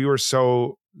we were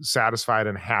so satisfied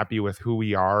and happy with who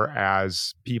we are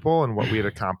as people and what we had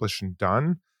accomplished and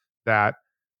done, that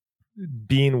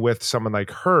being with someone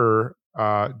like her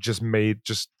just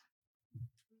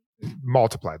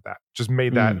multiplied that, just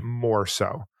made that more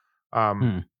so.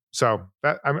 So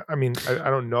that, I mean, I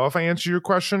don't know if I answered your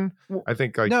question. I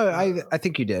think like, no, I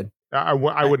think you did. I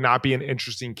would not be an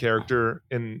interesting character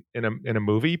in a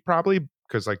movie, probably,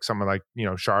 because like someone like,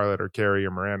 Charlotte or Carrie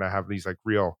or Miranda have these like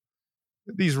real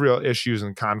issues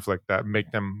and conflict that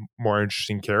make them more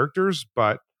interesting characters.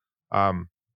 But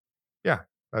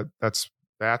that's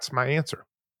my answer.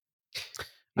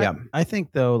 Yeah. I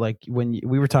think though, like when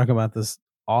we were talking about this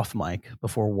off mic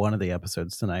before one of the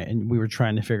episodes tonight, and we were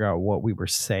trying to figure out what we were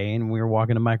saying when we were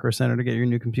walking to Micro Center to get your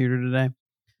new computer today.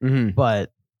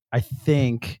 But I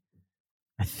think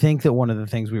that one of the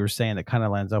things we were saying that kind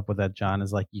of lines up with that, John,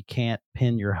 is like, you can't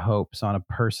pin your hopes on a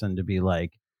person to be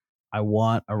like, I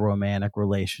want a romantic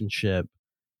relationship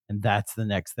and that's the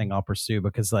next thing I'll pursue,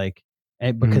 because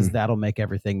that'll make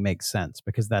everything make sense,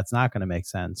 because that's not going to make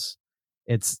sense.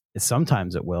 It's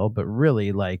sometimes it will, but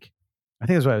really, like, I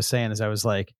think that's what I was saying, is I was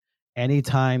like,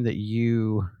 anytime that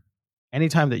you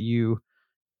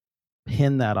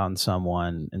pin that on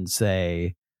someone and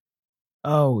say,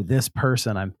 oh, this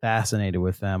person, I'm fascinated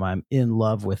with them, I'm in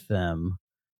love with them,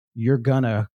 you're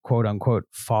gonna quote unquote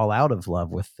fall out of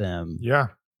love with them. Yeah.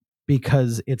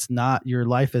 because it's not, your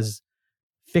life is,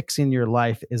 fixing your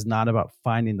life is not about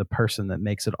finding the person that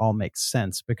makes it all make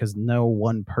sense, because no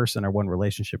one person or one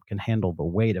relationship can handle the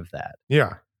weight of that.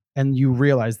 Yeah. And you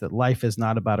realize that life is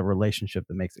not about a relationship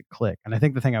that makes it click. And I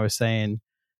think the thing I was saying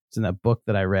is in that book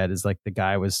that I read is like the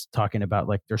guy was talking about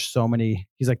like there's so many,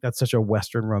 he's like, that's such a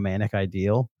Western romantic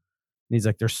ideal. And he's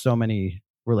like, there's so many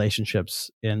relationships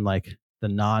in like the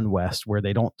non-West where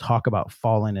they don't talk about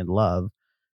falling in love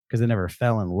because they never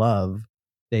fell in love.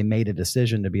 They made a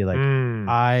decision to be like,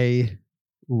 I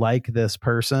like this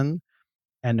person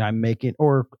and I'm making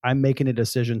a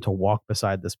decision to walk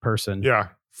beside this person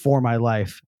for my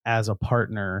life as a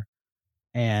partner.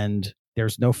 And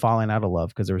there's no falling out of love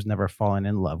because there was never falling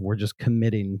in love. We're just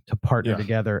committing to partner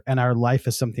together. And our life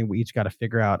is something we each got to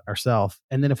figure out ourselves.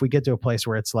 And then if we get to a place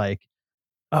where it's like,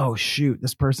 oh, shoot,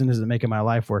 this person isn't making my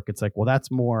life work. It's like, well,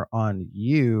 that's more on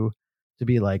you to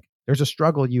be like, there's a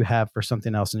struggle you have for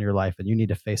something else in your life and you need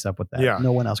to face up with that. Yeah.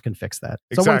 No one else can fix that.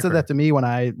 Exactly. Someone said that to me when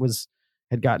I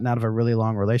had gotten out of a really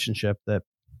long relationship that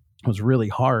was really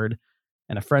hard.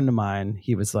 And a friend of mine,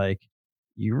 he was like,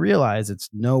 you realize it's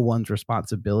no one's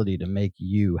responsibility to make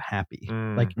you happy.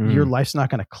 Your life's not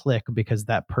going to click because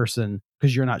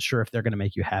you're not sure if they're going to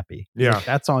make you happy. Yeah. Like,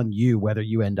 that's on you, whether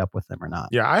you end up with them or not.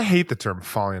 Yeah. I hate the term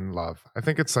falling in love. I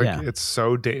think it's like, it's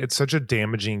such a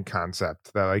damaging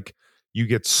concept that like you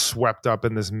get swept up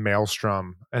in this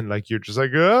maelstrom and like, you're just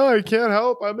like, oh, I can't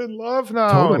help. I'm in love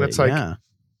now. Totally, and it's like,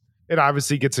 it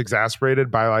obviously gets exacerbated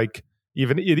by like,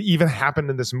 it even happened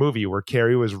in this movie where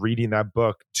Carrie was reading that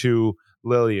book to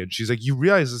Lily and she's like, you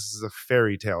realize this is a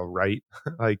fairy tale, right?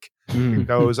 Like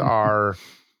those are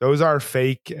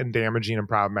fake and damaging and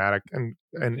problematic. And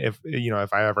if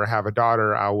I ever have a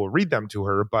daughter, I will read them to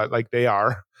her, but like there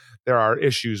are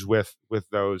issues with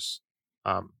those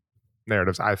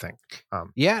narratives, I think. I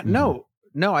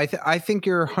think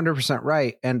you're 100%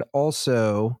 right. And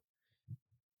also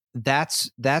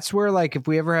that's where like, if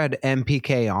we ever had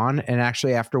MPK on, and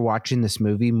actually after watching this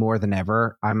movie more than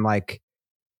ever, I'm like,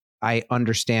 I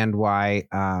understand why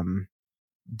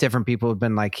different people have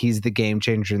been like, he's the game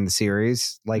changer in the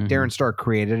series. Like Darren Star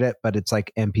created it, but it's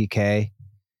like MPK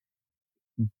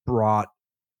brought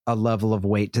a level of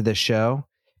weight to this show,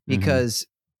 because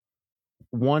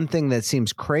one thing that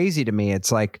seems crazy to me,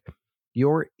 it's like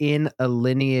you're in a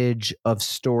lineage of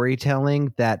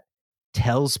storytelling that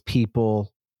tells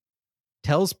people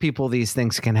these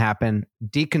things can happen,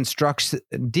 deconstructs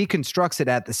it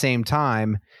at the same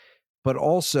time, but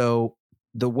also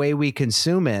the way we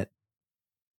consume it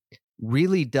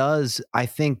really does, I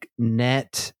think,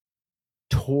 net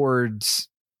towards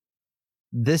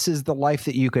this is the life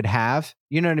that you could have.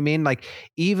 You know what I mean? Like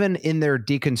even in their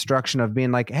deconstruction of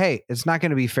being like, hey, it's not going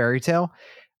to be fairy tale.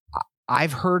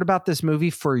 I've heard about this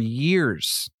movie for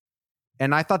years.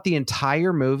 And I thought the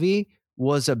entire movie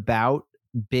was about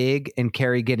Big and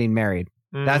Carrie getting married.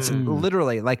 That's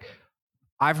literally like,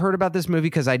 I've heard about this movie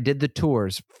because I did the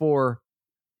tours for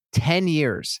 10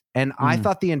 years. And I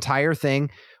thought the entire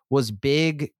thing was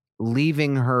Big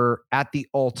leaving her at the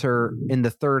altar in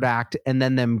the third act and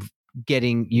then them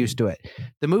getting used to it.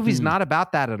 The movie's not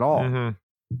about that at all.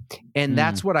 And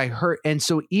that's what I heard. And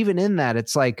so even in that,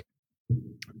 it's like,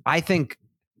 I think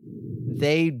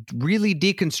they really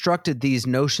deconstructed these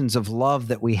notions of love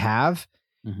that we have.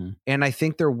 And I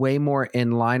think they're way more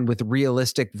in line with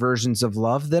realistic versions of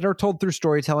love that are told through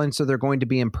storytelling. So they're going to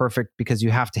be imperfect because you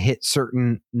have to hit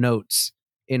certain notes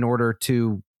in order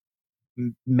to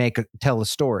tell a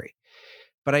story.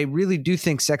 But I really do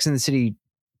think Sex and the City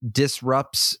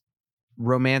disrupts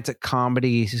romantic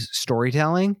comedy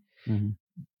storytelling.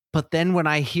 But then when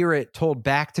I hear it told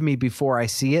back to me before I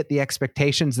see it, the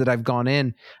expectations that I've gone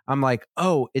in, I'm like,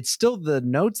 oh, it's still the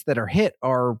notes that are hit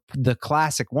are the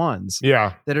classic ones.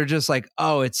 Yeah. That are just like,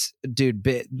 oh, it's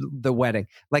the wedding.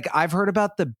 Like I've heard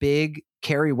about the Big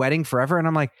Carrie wedding forever. And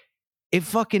I'm like, it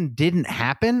fucking didn't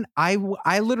happen. I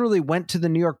literally went to the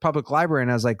New York Public Library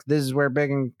and I was like, this is where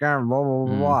Big and blah, blah,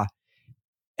 blah, blah.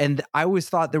 And I always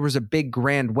thought there was a big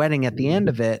grand wedding at the end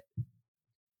of it.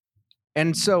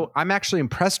 And so I'm actually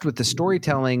impressed with the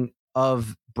storytelling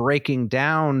of breaking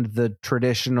down the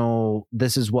traditional,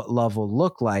 this is what love will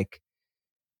look like.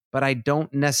 But I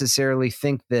don't necessarily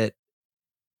think that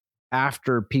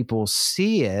after people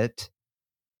see it,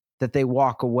 that they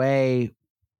walk away,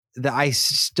 that I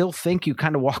still think you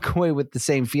kind of walk away with the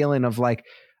same feeling of like,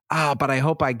 but I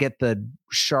hope I get the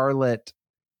Charlotte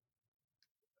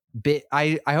bit.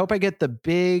 I hope I get the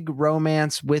big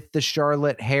romance with the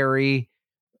Charlotte Harry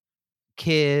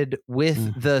kid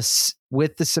with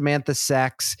the Samantha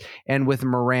sex and with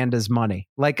Miranda's money.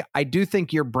 Like I do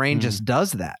think your brain just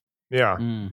does that. Yeah.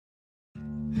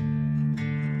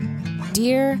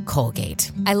 Dear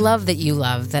Colgate, I love that you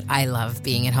love that I love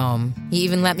being at home. You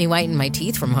even let me whiten my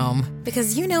teeth from home.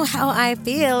 Because you know how I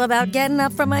feel about getting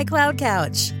up from my cloud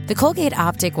couch. The Colgate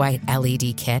Optic White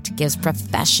LED Kit gives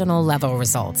professional level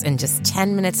results in just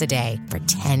 10 minutes a day for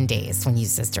 10 days when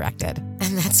used as directed.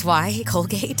 And that's why,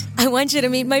 Colgate, I want you to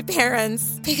meet my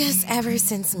parents. Because ever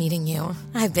since meeting you,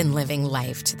 I've been living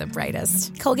life to the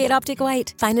brightest. Colgate Optic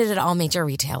White. Find it at all major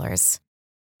retailers.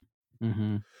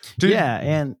 Mm-hmm. Dude, Yeah,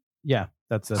 and yeah,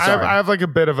 that's it. I have like a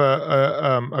bit of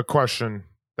a question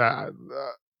that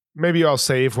maybe I'll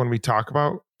save when we talk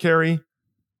about Carrie.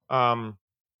 So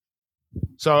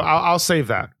I'll save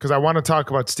that because I want to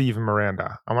talk about Steve and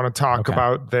Miranda. I want to talk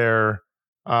about their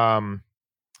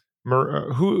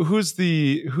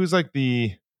who's like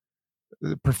the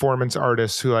performance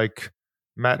artist who like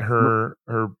met her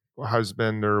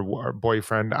husband or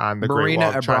boyfriend on the Marina Great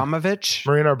Wall of China. Abramovich.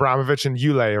 Marina Abramovich and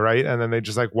Yule, right? And then they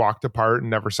just like walked apart and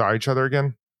never saw each other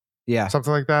again. Yeah.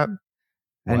 Something like that.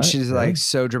 And What? she's like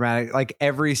so dramatic. Like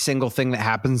every single thing that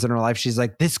happens in her life, she's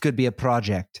like, this could be a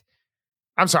project.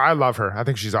 I'm sorry. I love her. I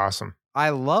think she's awesome. I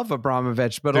love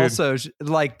Abramovich, but Dude. also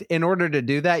like in order to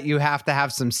do that, you have to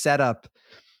have some setup.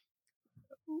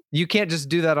 You can't just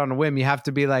do that on a whim. You have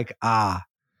to be like,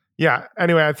 Yeah.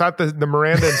 Anyway, I thought the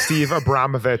Miranda and Steve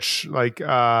Abramovich like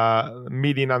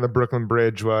meeting on the Brooklyn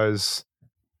Bridge was,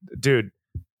 dude.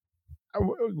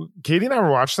 Katie and I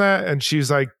were watching that, and she's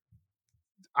like,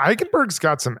 Eichenberg's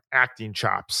got some acting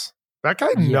chops. That guy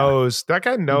knows. That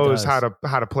guy knows how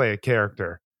to play a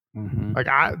character. Mm-hmm. Like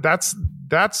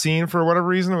that scene for whatever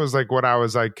reason, it was like what I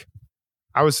was like.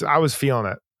 I was feeling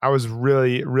it. I was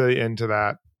really into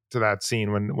that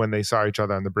scene when they saw each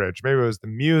other on the bridge. Maybe it was the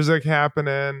music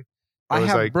happening. I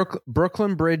have like,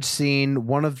 Brooklyn Bridge scene,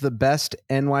 one of the best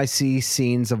NYC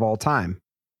scenes of all time.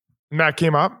 and that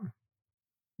came up.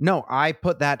 No, I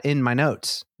put that in my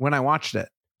notes when I watched it.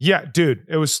 Yeah, dude,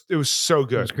 it was so It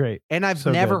good. was great. And I've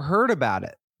So never good. heard about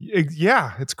it.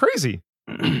 Yeah, it's crazy.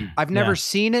 I've never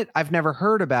seen it. I've never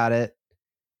heard about it.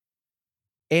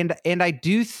 And I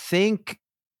do think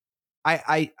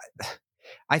I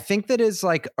think that is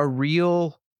like a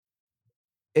real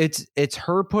it's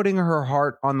her putting her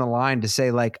heart on the line to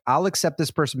say like, I'll accept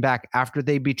this person back after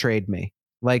they betrayed me.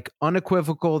 Like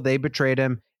unequivocal, they betrayed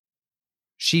him.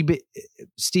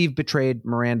 Steve betrayed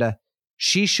Miranda.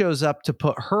 She shows up to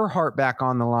put her heart back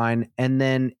on the line. And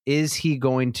then is he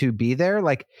going to be there?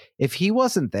 Like if he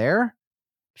wasn't there,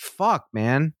 fuck,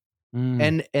 man.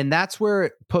 Mm. And that's where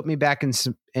it put me back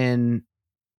in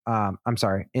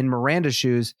Miranda's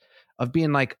shoes of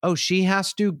being like, oh, she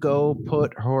has to go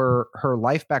put her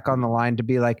life back on the line to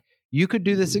be like, you could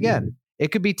do this again.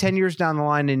 It could be 10 years down the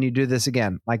line and you do this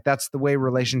again. Like that's the way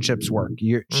relationships work.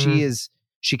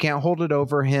 She can't hold it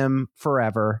over him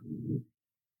forever.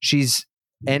 She's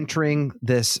entering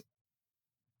this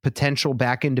potential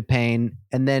back into pain.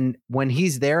 And then when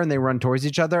he's there and they run towards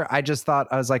each other, I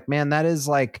was like, man, that is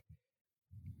like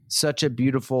such a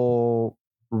beautiful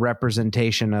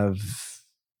representation of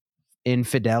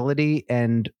infidelity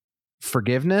and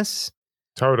forgiveness.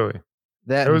 Totally.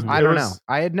 That I don't know.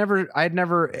 I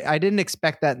didn't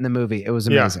expect that in the movie. It was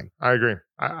amazing. Yeah, I agree.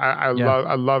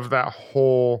 I love that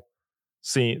whole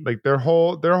scene. Like their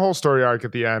whole story arc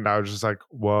at the end. I was just like,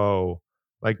 whoa.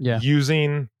 Like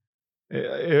using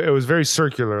it was very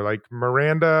circular. Like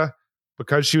Miranda,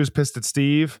 because she was pissed at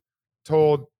Steve,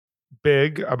 told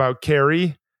Big about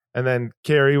Carrie. And then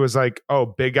Carrie was like, oh,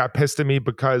 Big got pissed at me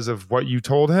because of what you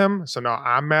told him. So now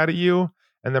I'm mad at you.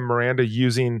 And then Miranda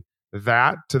using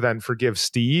that to then forgive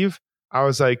Steve. I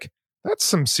was like, that's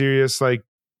some serious, like,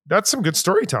 that's some good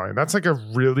storytelling. That's like a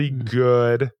really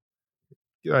good,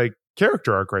 like,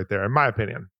 character arc right there, in my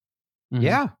opinion. Mm-hmm.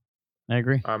 Yeah. I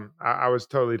agree. I was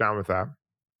totally down with that.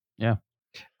 Yeah.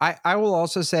 I will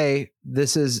also say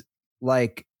this is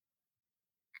like,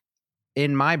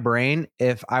 in my brain,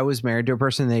 if I was married to a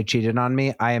person and they cheated on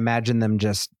me, I imagine them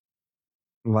just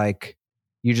like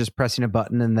you just pressing a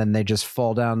button and then they just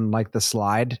fall down like the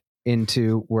slide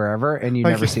into wherever and you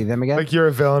Like- never see them again. Like you're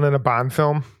a villain in a Bond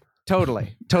film.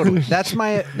 Totally. That's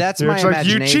my You're just like,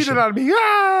 imagination. you cheated on me.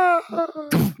 Ah!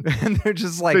 And they're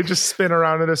just like, They just spin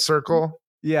around in a circle.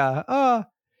 yeah.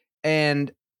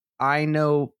 And I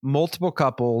know multiple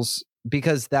couples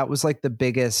because that was like the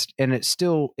biggest, and it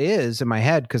still is in my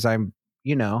head because I'm,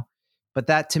 but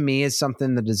that to me is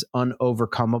something that is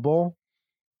unovercomable.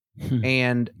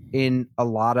 And in a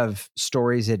lot of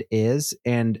stories it is,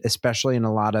 and especially in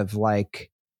a lot of like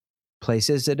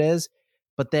places it is.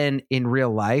 But then in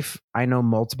real life, I know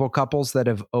multiple couples that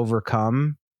have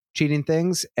overcome cheating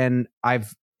things. And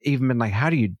I've even been like, how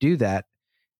do you do that?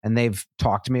 And they've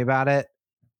talked to me about it.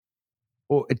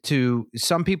 to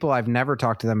some people I've never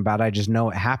talked to them about. I just know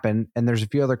it happened. And there's a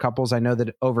few other couples I know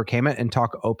that overcame it and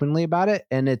talk openly about it.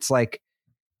 And it's like,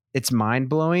 it's mind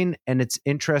blowing. And it's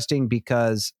interesting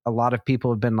because a lot of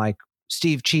people have been like,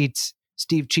 Steve cheats.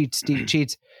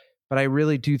 But I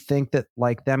really do think that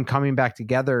like them coming back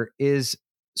together is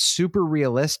super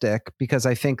realistic, because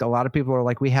I think a lot of people are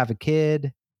like, we have a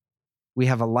kid, we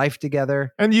have a life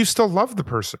together. And you still love the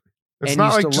person. It's And not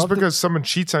you like still just love because someone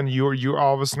cheats on you, or you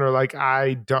all of a sudden are like,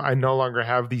 I no longer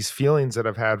have these feelings that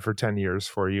I've had for 10 years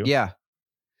for you. Yeah.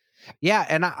 Yeah.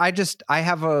 And I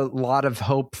have a lot of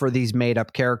hope for these made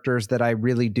up characters that I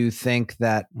really do think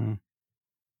that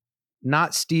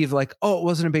not Steve, like, oh, it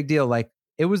wasn't a big deal. Like,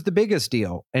 it was the biggest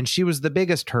deal and she was the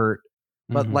biggest hurt.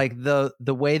 But like the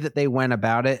way that they went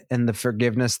about it and the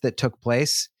forgiveness that took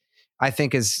place, I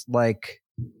think is like,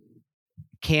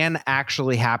 can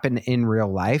actually happen in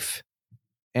real life,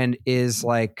 and is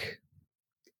like,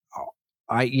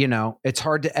 it's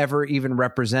hard to ever even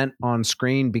represent on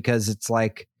screen, because it's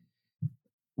like,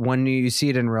 when you see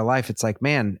it in real life, it's like,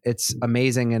 man, it's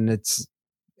amazing. And it's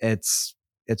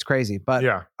crazy, but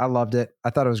yeah, I loved it. I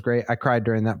thought it was great. I cried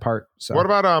during that part. So what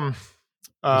about,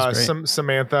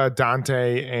 Samantha,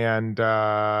 Dante,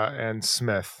 and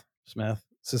Smith.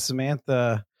 So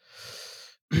Samantha,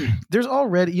 there's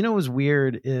already, what was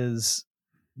weird is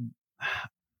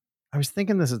I was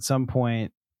thinking this at some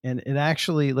point, and it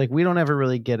actually, like, we don't ever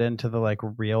really get into the like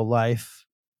real life,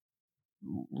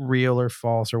 real or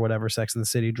false or whatever Sex and the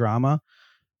City drama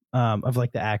of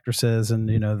like the actresses and,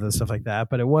 the stuff like that.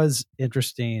 But it was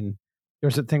interesting.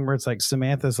 There's a thing where it's like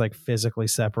Samantha's like physically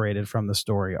separated from the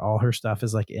story. All her stuff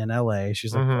is like in LA.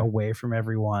 She's like away from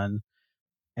everyone.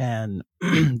 And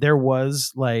there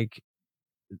was like,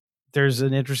 there's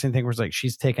an interesting thing where it's like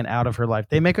she's taken out of her life.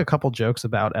 They make a couple jokes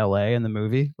about LA in the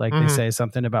movie. Like they say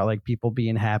something about like people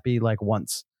being happy like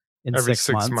once in every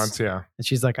 6 months. Yeah. And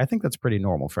she's like, I think that's pretty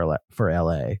normal for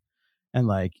LA. And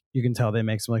like, you can tell they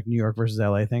make some like New York versus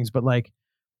LA things, but like,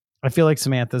 I feel like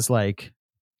Samantha's like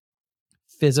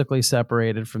physically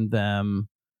separated from them.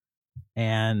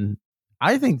 And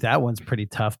I think that one's pretty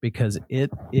tough, because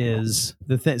it is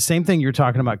the same thing you're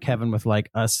talking about, Kevin, with like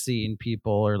us seeing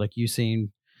people, or like you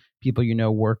seeing people,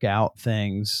 work out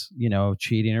things,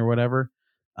 cheating or whatever,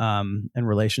 and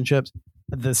relationships.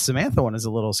 The Samantha one is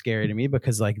a little scary to me,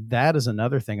 because like that is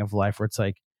another thing of life where it's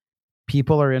like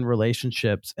people are in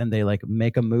relationships and they like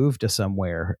make a move to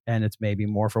somewhere, and it's maybe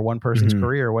more for one person's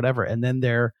career or whatever. And then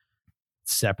they're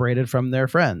separated from their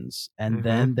friends. And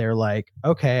then they're like,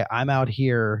 okay, I'm out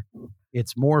here.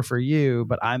 It's more for you,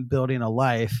 but I'm building a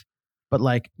life. But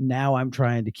like now I'm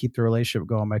trying to keep the relationship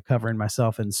going by covering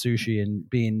myself in sushi and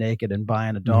being naked and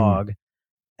buying a dog.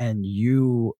 And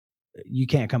you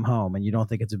can't come home, and you don't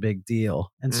think it's a big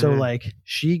deal. And so like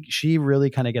she really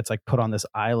kind of gets like put on this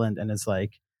island, and is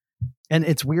like, and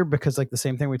it's weird because like the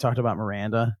same thing we talked about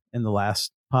Miranda in the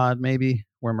last pod, maybe,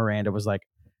 where Miranda was like,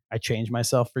 I changed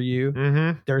myself for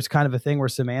you. There's kind of a thing where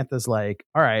Samantha's like,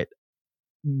 all right,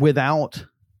 without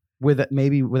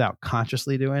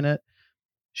consciously doing it,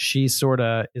 she sort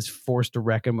of is forced to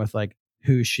reckon with like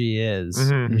who she is.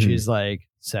 And she's like,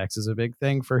 sex is a big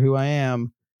thing for who I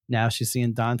am. Now she's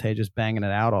seeing Dante just banging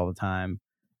it out all the time.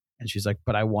 And she's like,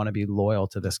 but I want to be loyal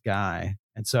to this guy.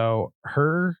 And so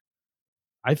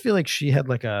I feel like she had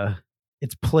like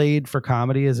it's played for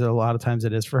comedy, as a lot of times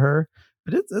it is for her,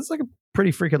 but it's like a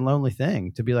pretty freaking lonely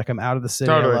thing to be like, I'm out of the city.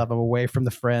 Totally. I'm away from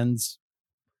the friends.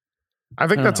 I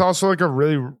think that's also like a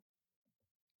really,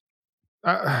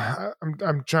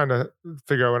 I'm trying to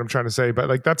figure out what I'm trying to say, but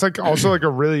like, that's like also like a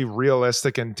really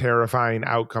realistic and terrifying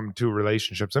outcome to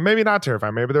relationships. And maybe not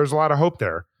terrifying. Maybe there's a lot of hope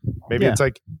there. Maybe it's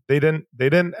like, they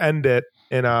didn't end it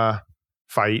in a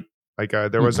fight. Like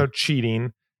there was no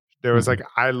cheating. There was like,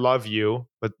 I love you,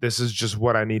 but this is just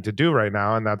what I need to do right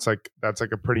now. And that's like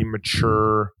a pretty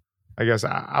mature, I guess,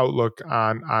 outlook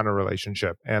on a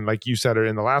relationship. And like you said it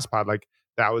in the last pod, like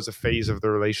that was a phase of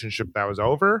the relationship that was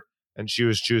over, and she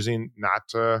was choosing not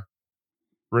to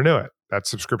renew it. That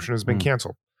subscription has been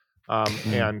canceled.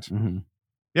 And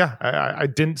yeah, I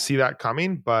didn't see that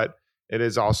coming, but it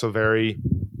is also very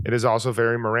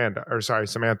Samantha.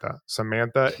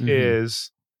 Samantha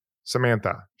is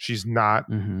Samantha. She's not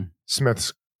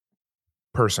Smith's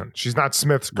person. She's not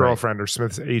Smith's girlfriend or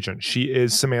Smith's agent. She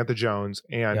is Samantha Jones.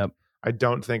 And I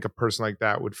don't think a person like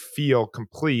that would feel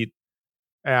complete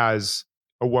as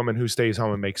a woman who stays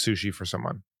home and makes sushi for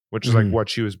someone, which is like what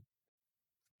she was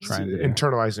trying to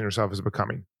internalizing herself as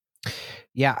becoming.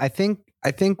 Yeah, I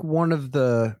think one of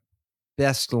the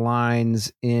best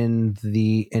lines in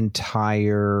the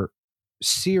entire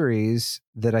series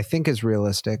that I think is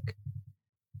realistic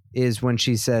is when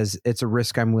she says, "It's a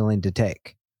risk I'm willing to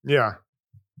take." Yeah.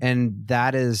 And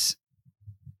that is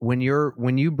when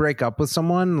you break up with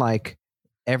someone, like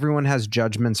everyone has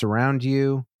judgments around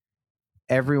you,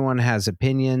 everyone has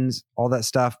opinions, all that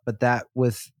stuff. But that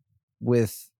with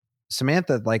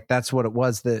Samantha, like that's what it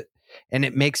was, and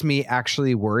it makes me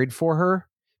actually worried for her,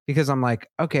 because I'm like,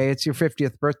 okay, it's your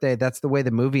 50th birthday. That's the way the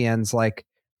movie ends. Like,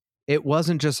 it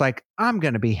wasn't just like, I'm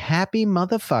going to be happy,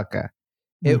 motherfucker.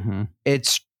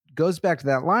 It goes back to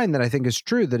that line that I think is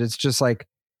true, that it's just like,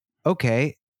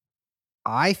 okay,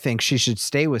 I think she should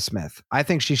stay with Smith. I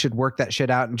think she should work that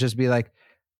shit out and just be like,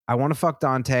 I want to fuck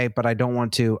Dante, but I don't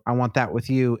want to. I want that with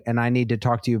you. And I need to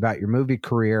talk to you about your movie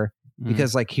career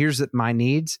because like, here's my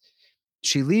needs.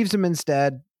 She leaves him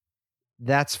instead.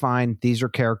 That's fine. These are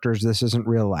characters. This isn't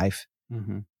real life.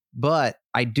 But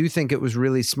I do think it was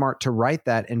really smart to write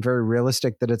that and very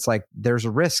realistic, that it's like, there's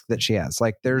a risk that she has.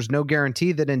 Like, there's no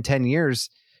guarantee that in 10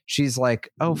 years, she's like,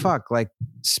 oh, fuck, like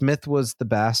Smith was the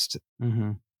best.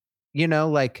 You know,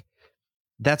 like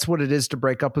that's what it is to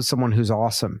break up with someone who's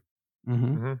awesome.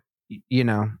 You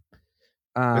know,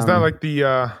 is that like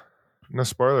the, no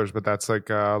spoilers, but that's like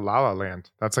La La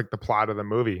Land. That's like the plot of the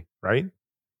movie, right?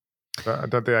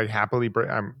 Don't they like happily break?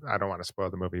 I don't want to spoil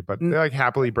the movie, but they like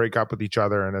happily break up with each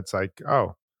other, and it's like,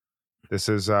 oh, this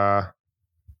is I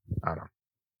don't know.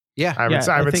 Yeah, I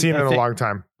haven't seen it in a long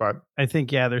time, but I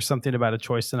think there's something about a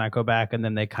choice to not go back, and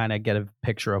then they kind of get a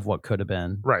picture of what could have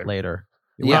been later.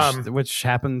 Which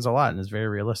happens a lot and is very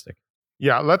realistic.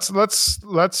 Yeah, let's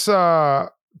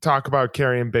talk about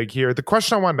Carrie and Big here. The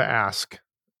question I wanted to ask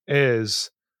is,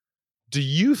 do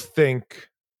you think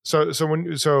so at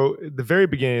the very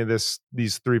beginning of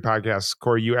these three podcasts,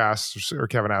 Corey, you asked, or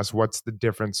Kevin asked, what's the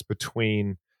difference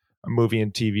between a movie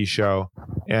and TV show?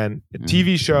 And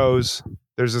TV shows,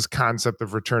 there's this concept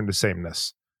of return to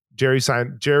sameness.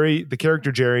 The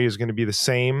character Jerry is going to be the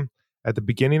same at the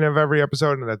beginning of every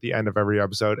episode and at the end of every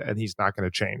episode, and he's not going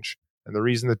to change. And the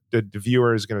reason that the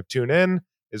viewer is going to tune in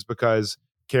is because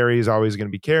Carrie is always going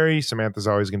to be Carrie, Samantha's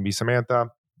always going to be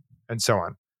Samantha, and so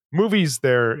on. Movies,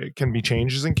 there can be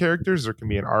changes in characters. There can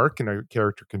be an arc, and a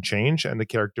character can change, and the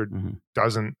character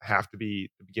doesn't have to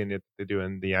be the beginning that they do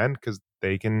in the end, because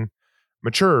they can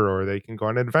mature, or they can go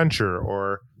on an adventure,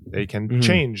 or they can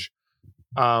change.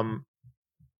 Do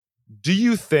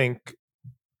you think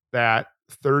that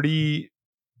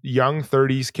young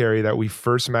 30s Carrie that we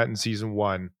first met in season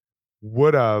 1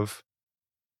 would have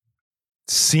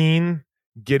seen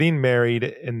getting married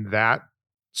in that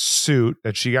suit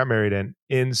that she got married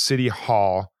in City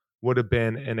Hall would have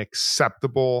been an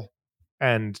acceptable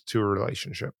end to a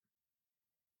relationship?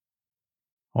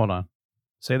 Hold on.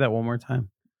 Say that one more time.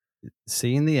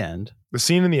 Seeing the end. The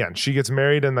scene in the end. She gets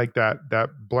married in like that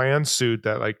bland suit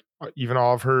that like even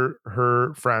all of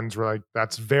her friends were like,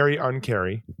 that's very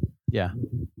un-Carrie. Yeah.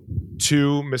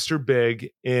 To Mr. Big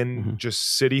in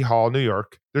just City Hall, New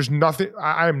York. There's nothing.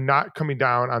 I am not coming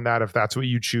down on that if that's what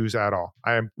you choose at all.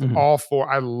 I am all for.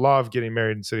 I love getting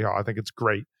married in City Hall. I think it's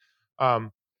great. And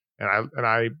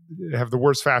I have the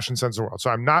worst fashion sense in the world.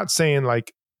 So I'm not saying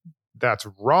like that's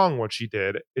wrong what she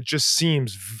did. It just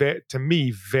seems to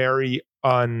me very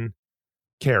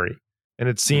un-Carrie, and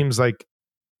it seems like,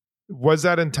 was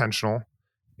that intentional?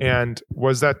 And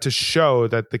was that to show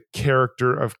that the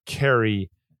character of Carrie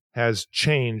has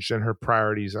changed and her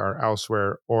priorities are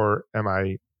elsewhere? Or am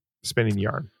I spinning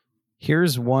yarn?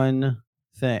 Here's one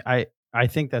thing. I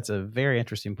think that's a very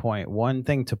interesting point. One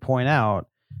thing to point out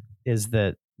is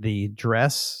that the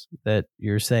dress that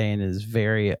you're saying is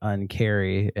very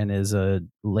un-Carrie and is a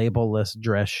label-less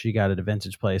dress she got at a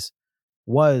vintage place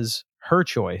was her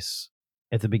choice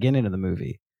at the beginning of the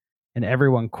movie. And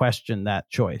everyone questioned that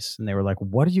choice, and they were like,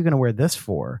 "What are you going to wear this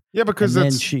for?" Yeah, because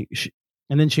then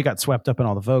she got swept up in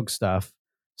all the Vogue stuff.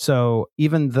 So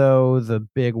even though the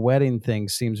big wedding thing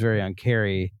seems very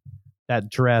un-Carrie, that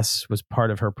dress was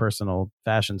part of her personal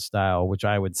fashion style, which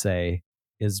I would say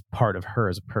is part of her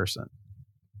as a person.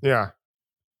 Yeah.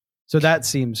 So that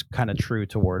seems kind of true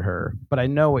toward her. But I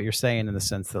know what you're saying in the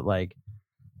sense that like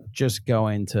just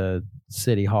going to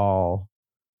City Hall,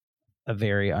 a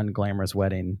very unglamorous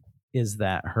wedding. Is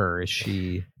that her? Is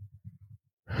she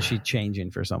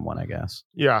changing for someone, I guess?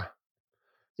 Yeah.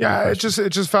 Yeah. It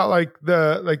just felt like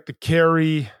the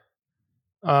Carrie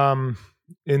in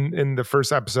the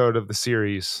first episode of the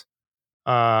series.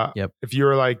 If you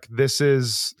were like, this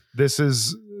is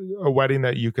a wedding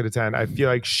that you could attend, I feel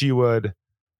like she would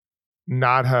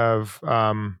not have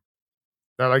that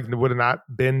like would have not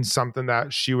been something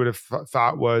that she would have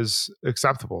thought was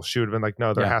acceptable. She would have been like,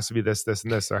 no, there has to be this,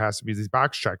 and this. There has to be these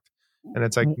box checked. And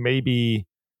it's like, maybe,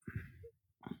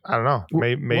 I don't know.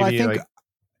 Maybe well, I think, like,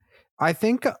 I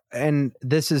think, and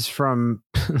this is from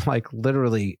like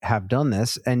literally have done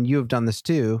this, and you have done this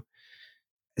too,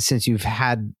 since you've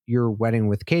had your wedding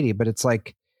with Katie, but it's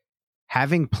like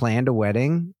having planned a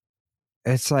wedding.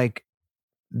 It's like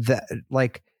that,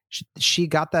 like she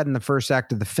got that in the first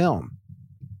act of the film.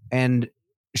 And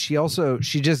she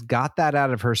just got that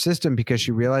out of her system because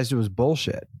she realized it was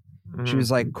bullshit. Mm-hmm. She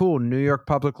was like, cool, New York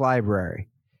Public Library.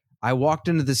 I walked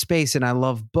into the space and I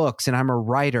love books and I'm a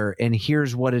writer and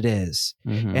here's what it is.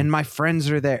 Mm-hmm. And my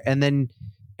friends are there. And then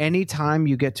anytime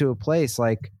you get to a place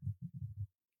like,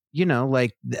 you know,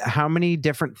 like how many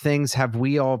different things have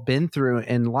we all been through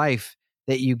in life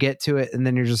that you get to it and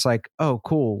then you're just like, oh,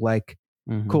 cool. Like,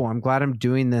 cool. I'm glad I'm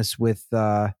doing this with,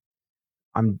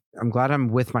 I'm glad I'm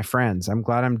with my friends. I'm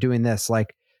glad I'm doing this.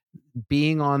 Like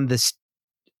being on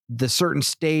the certain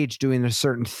stage doing a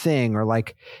certain thing, or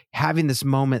like having this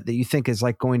moment that you think is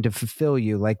like going to fulfill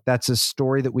you. Like that's a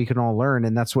story that we can all learn.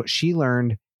 And that's what she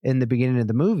learned in the beginning of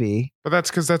the movie. But that's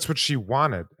because that's what she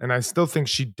wanted. And I still think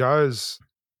she does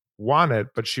want it,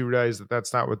 but she realized that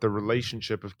that's not what the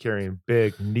relationship of Carrie and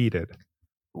Big needed.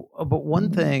 But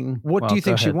one thing, what do you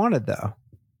think she wanted though?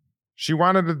 She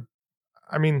wanted to,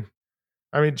 I mean,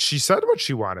 she said what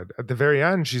she wanted at the very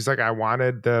end. She's like, I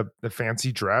wanted the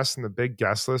fancy dress and the big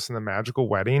guest list and the magical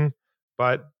wedding.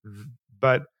 But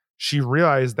she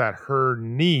realized that her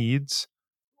needs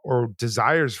or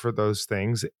desires for those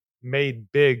things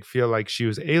made Big feel like she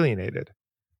was alienated.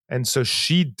 And so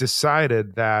she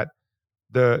decided that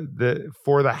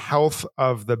for the health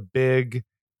of the Big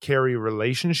Carrie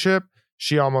relationship,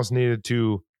 she almost needed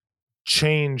to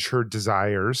change her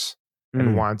desires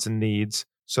and wants and needs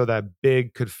so that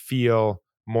Big could feel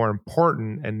more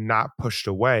important and not pushed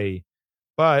away.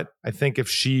 But I think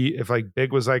if like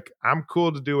Big was like, I'm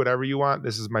cool to do whatever you want,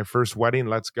 this is my first wedding,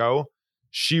 let's go,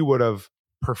 she would have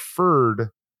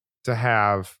preferred to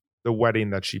have the wedding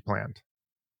that she planned.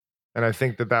 And I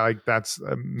think that's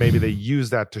maybe they use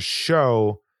that to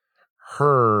show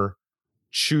her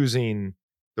choosing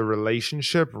the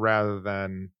relationship rather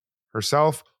than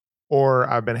herself. Or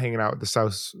I've been hanging out with the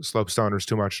South Slope Stoners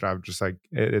too much, and I'm just like,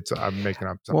 I'm making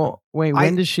up something. Well, wait,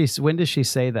 when does she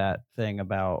say that thing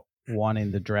about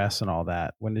wanting the dress and all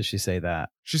that? When did she say that?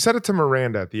 She said it to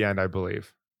Miranda at the end, I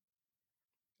believe.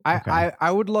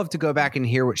 I would love to go back and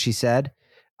hear what she said.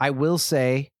 I will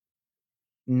say,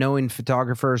 knowing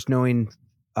photographers, knowing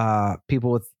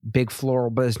people with big floral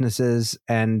businesses,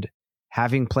 and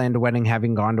having planned a wedding,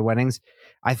 having gone to weddings,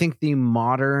 I think the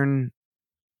modern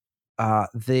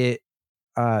the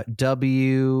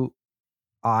WIC,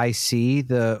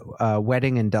 the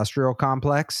Wedding Industrial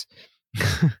Complex,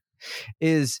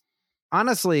 is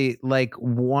honestly like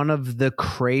one of the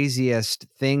craziest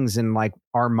things in like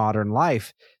our modern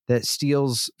life that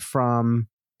steals from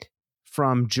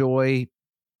joy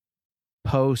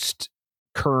post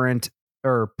current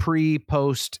or pre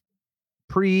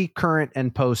current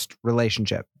and post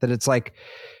relationship. That it's like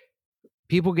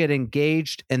people get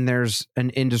engaged and there's an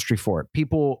industry for it.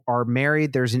 People are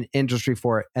married, there's an industry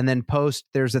for it. And then post,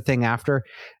 there's a thing after.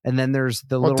 And then there's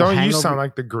the little don't hangover. You sound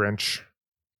like the Grinch.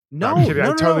 No, I'm kidding.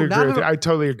 no, I totally no, agree with you. I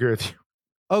totally agree with you.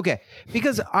 Okay.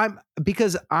 Because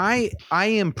I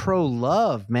am pro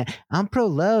love, man. I'm pro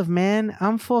love, man. I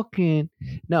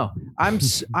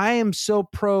am so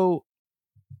pro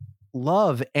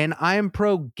love, and I am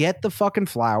pro get the fucking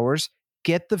flowers,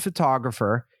 get the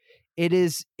photographer. It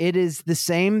is the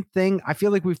same thing. I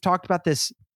feel like we've talked about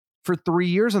this for 3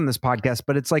 years on this podcast,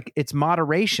 but it's like, it's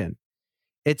moderation.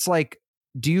 It's like,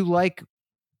 do you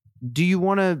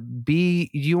want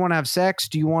to have sex?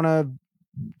 Do you want to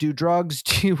do drugs?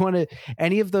 Do you want to,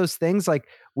 any of those things? Like,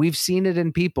 we've seen it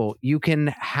in people. You can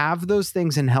have those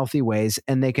things in healthy ways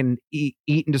and they can eat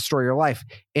and destroy your life.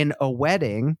 In a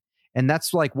wedding, and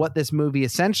that's like what this movie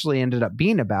essentially ended up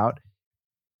being about,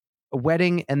 a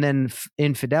wedding and then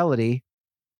infidelity.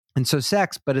 And so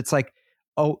sex, but it's like,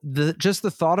 just the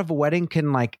thought of a wedding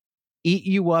can like eat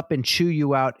you up and chew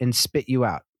you out and spit you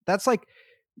out. That's like,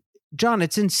 John,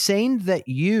 it's insane that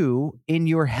you, in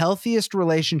your healthiest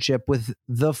relationship with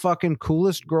the fucking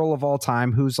coolest girl of all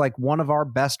time, who's like one of our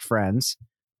best friends,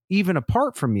 even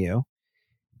apart from you,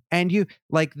 and you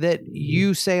like that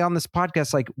you say on this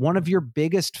podcast, like one of your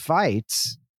biggest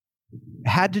fights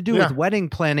had to do with wedding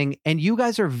planning, and you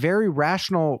guys are very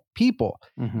rational people.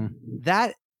 Mm-hmm.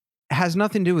 That has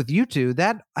nothing to do with you two.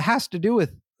 That has to do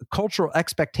with cultural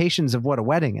expectations of what a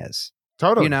wedding is.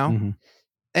 Totally. You know? Mm-hmm.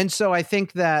 And so I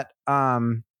think that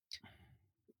the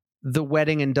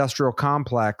Wedding Industrial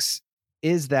Complex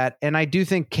is that. And I do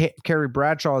think Carrie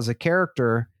Bradshaw as a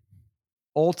character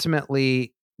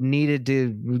ultimately needed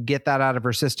to get that out of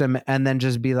her system and then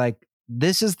just be like,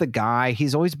 this is the guy.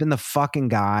 He's always been the fucking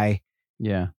guy.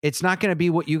 Yeah. It's not going to be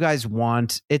what you guys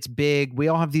want. It's big. We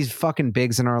all have these fucking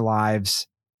bigs in our lives.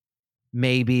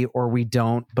 Maybe, or we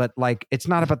don't. But like, it's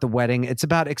not about the wedding. It's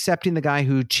about accepting the guy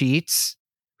who cheats,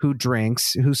 who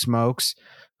drinks, who smokes,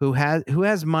 who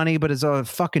has money, but is a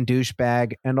fucking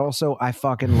douchebag. And also, I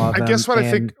fucking love him. I guess what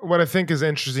I think is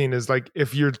interesting is like,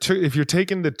 if you're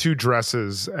taking the two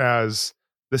dresses as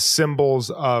the symbols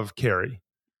of Carrie,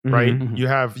 right? Mhm.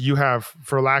 You have,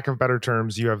 for lack of better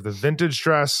terms, you have the vintage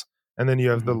dress, and then you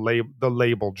have the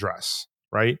label dress,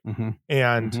 right? Mhm.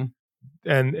 And Mhm.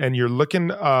 and you're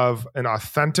looking of an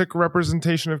authentic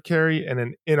representation of Carrie and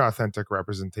an inauthentic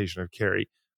representation of Carrie.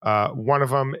 One of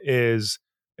them is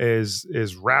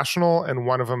rational, and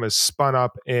one of them is spun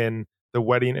up in the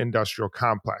wedding industrial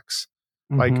complex.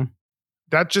 Like Mhm.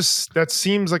 that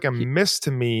seems like a miss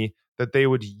to me, that they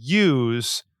would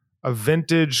use a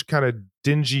vintage kind of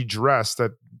dingy dress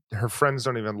that her friends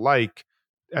don't even like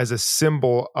as a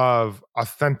symbol of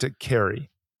authentic Carrie.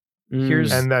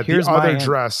 Here's And that here's the my other answer.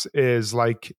 dress is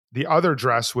like the other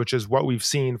dress, which is what we've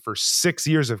seen for 6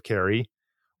 years of Carrie,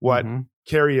 what Mhm.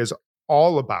 Carrie is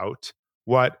all about,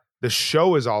 what the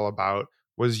show is all about,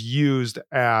 was used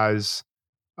as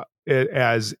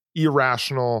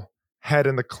irrational, head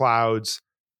in the clouds,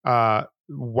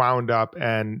 wound up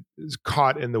and is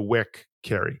caught in the wick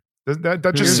Carrie. That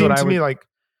just Here's seemed what to I me would- like,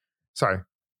 sorry.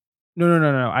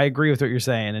 No. I agree with what you're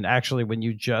saying. And actually, when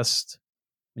you just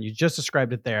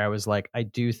described it there, I was like, I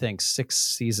do think 6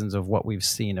 seasons of what we've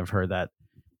seen of her, that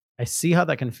I see how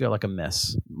that can feel like a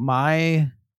miss.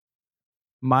 My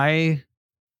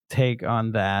take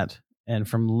on that, and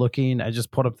from looking, I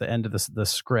just pulled up the end of the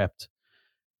script.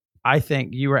 I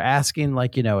think you were asking,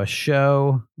 like, a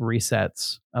show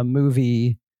resets, a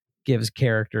movie gives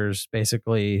characters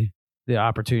basically the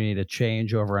opportunity to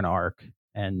change over an arc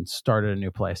and start at a new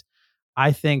place.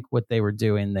 I think what they were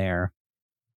doing there,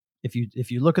 if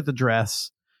you look at the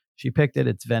dress, she picked it,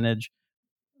 it's vintage.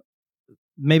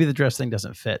 Maybe the dress thing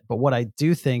doesn't fit, but what I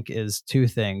do think is 2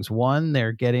 things. One,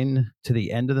 they're getting to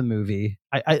the end of the movie.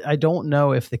 I don't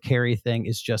know if the Carrie thing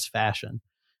is just fashion.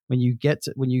 When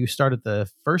you start at the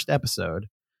first episode,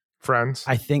 Friends.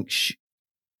 I think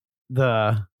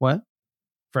the what?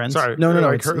 Friends? Sorry, No.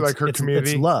 like her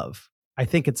community? It's love. I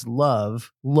think it's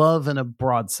love in a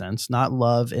broad sense, not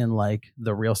love in like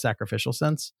the real sacrificial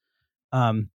sense.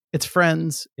 It's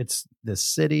Friends. It's this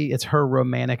city. It's her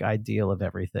romantic ideal of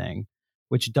everything,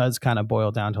 which does kind of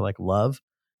boil down to like love,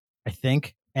 I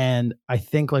think. And I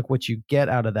think like what you get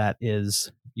out of that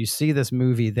is you see this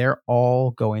movie, they're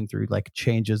all going through like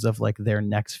changes of like their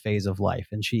next phase of life.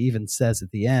 And she even says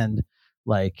at the end,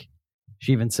 like,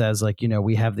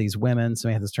 we have these women,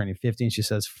 Samantha's turning 50, and she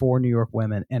says 4 New York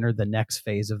women enter the next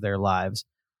phase of their lives.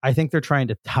 I think they're trying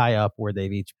to tie up where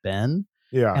they've each been.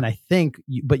 Yeah. And I think,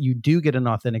 but you do get an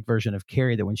authentic version of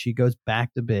Carrie, that when she goes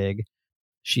back to Big,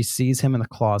 she sees him in the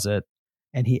closet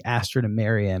and he asked her to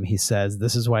marry him. He says,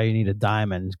 this is why you need a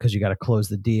diamond, because you got to close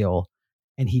the deal.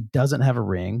 And he doesn't have a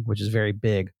ring, which is very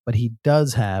big, but he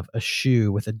does have a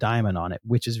shoe with a diamond on it,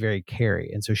 which is very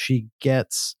Carrie. And so she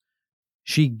gets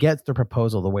the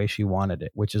proposal the way she wanted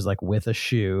it, which is like with a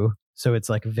shoe. So it's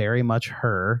like very much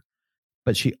her,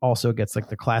 but she also gets like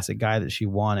the classic guy that she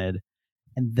wanted.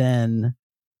 And then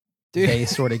they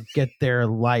sort of get their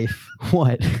life.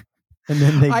 What? And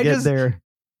then they get their.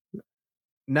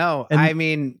 No, And- I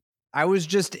mean, I was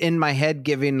just in my head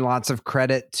giving lots of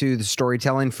credit to the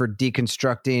storytelling for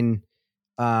deconstructing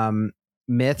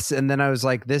myths. And then I was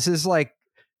like, this is like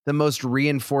the most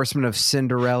reinforcement of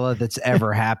Cinderella that's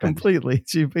ever happened. Completely.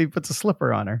 He puts a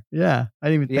slipper on her. Yeah. I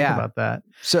didn't even think Yeah. about that.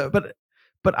 So, But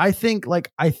I think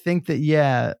that,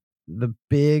 yeah, the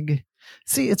big.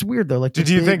 See, it's weird though. Like, Do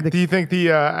you think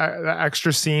the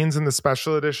extra scenes in the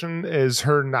special edition is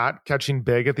her not catching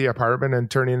Big at the apartment and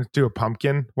turning into a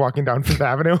pumpkin walking down Fifth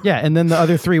Avenue? Yeah, and then the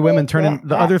other 3 women turn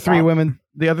the other 3 women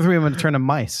turn to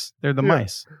mice. They're the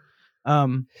mice.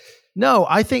 No,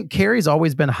 I think Carrie's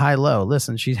always been high-low.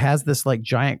 Listen, she has this like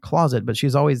giant closet, but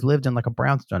she's always lived in like a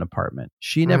brownstone apartment.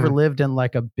 She never lived in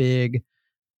like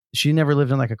she never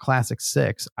lived in like a classic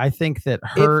 6. I think that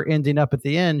her ending up at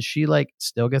the end, she like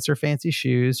still gets her fancy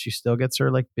shoes. She still gets her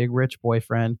like big rich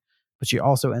boyfriend, but she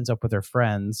also ends up with her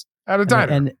friends At a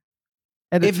diner. and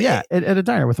at a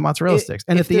diner with mozzarella sticks.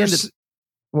 And at the end,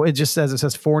 it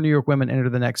says 4 New York women enter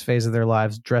the next phase of their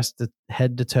lives dressed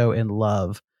head to toe in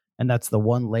love. And that's the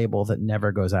one label that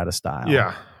never goes out of style.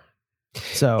 Yeah.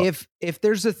 So if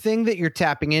there's a thing that you're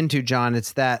tapping into, John,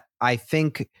 it's that I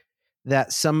think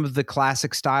that some of the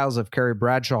classic styles of Carrie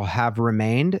Bradshaw have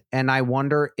remained. And I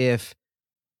wonder if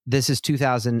this is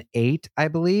 2008, I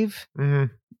believe.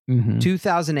 Mm-hmm.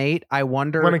 2008. I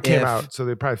wonder when it came if- out. So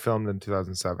they probably filmed in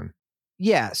 2007.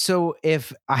 Yeah. So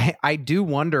if I do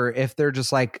wonder if they're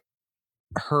just like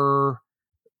her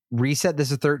reset.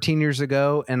 This is 13 years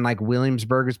ago, and like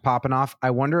Williamsburg is popping off. I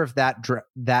wonder if that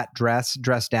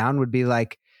dress down would be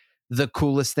like the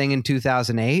coolest thing in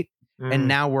 2008. And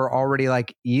now we're already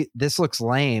like, this looks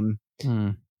lame,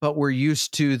 but we're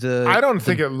used to the. I don't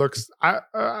think it looks. I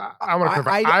want to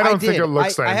confirm. I don't think it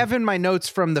looks lame. I have in my notes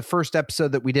from the first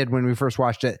episode that we did when we first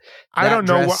watched it. I don't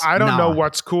know. I don't know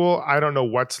what's cool. I don't know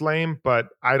what's lame, but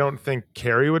I don't think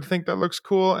Carrie would think that looks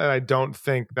cool, and I don't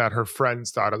think that her friends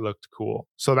thought it looked cool.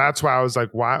 So that's why I was like,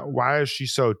 why is she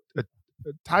so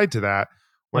tied to that?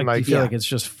 When do you feel like it's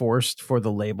just forced for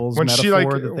the labels when metaphor she like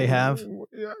that they have?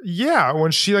 Yeah,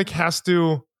 when she like has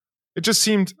to, it just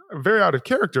seemed very out of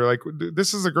character. Like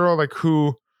this is a girl like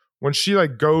who, when she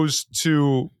like goes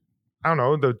to, I don't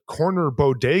know, the corner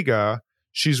bodega,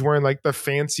 she's wearing like the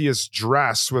fanciest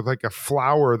dress with like a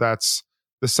flower that's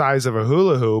the size of a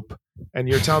hula hoop. And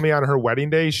you're telling me on her wedding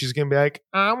day, she's gonna be like,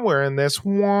 I'm wearing this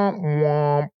womp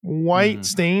womp white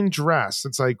stained dress.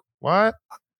 It's like, what?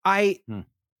 I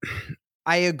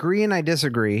agree and I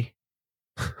disagree.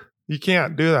 You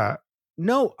can't do that.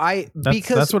 No,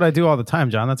 because that's what I do all the time,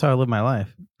 John. That's how I live my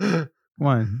life. Come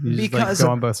on, you just like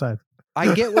go on both sides.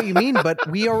 I get what you mean,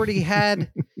 but we already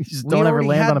had you just don't ever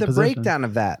land on a the position. breakdown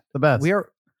of that. The best.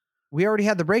 We already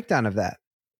had the breakdown of that.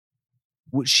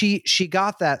 She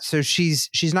got that, so she's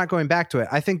not going back to it.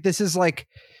 I think this is like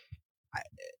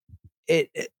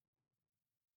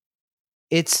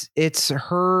it's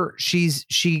her.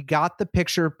 She got the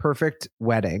picture perfect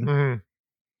wedding. Mm-hmm.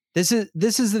 This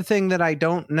is the thing that I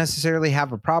don't necessarily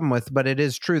have a problem with, but it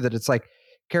is true that it's like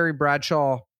Carrie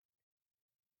Bradshaw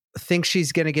thinks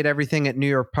she's going to get everything at New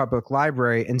York Public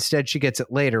Library. Instead, she gets it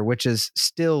later, which is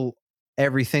still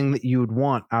everything that you would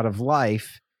want out of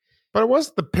life. But it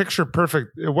wasn't the picture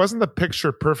perfect. It wasn't the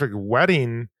picture perfect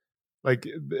wedding. Like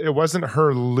it wasn't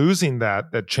her losing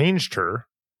that changed her.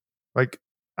 Like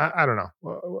I don't know.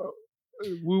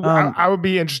 I would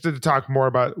be interested to talk more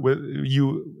about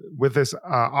with this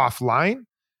offline.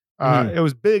 It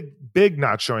was big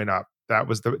not showing up. That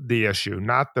was the issue,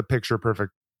 not the picture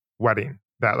perfect wedding.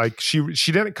 That like she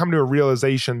didn't come to a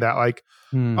realization that like,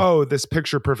 oh, this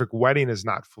picture perfect wedding is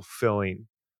not fulfilling,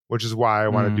 which is why I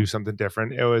want to do something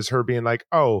different. It was her being like,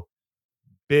 oh,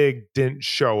 Big didn't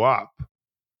show up,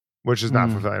 which is not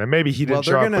fulfilling. And maybe he didn't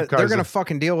show up because they're gonna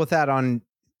fucking deal with that on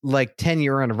like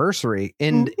 10-year anniversary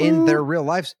in their real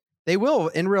lives. They will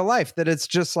in real life, that it's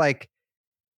just like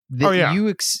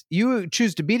you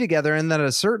choose to be together, and then at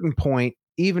a certain point,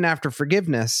 even after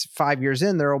forgiveness 5 years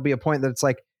in, there will be a point that it's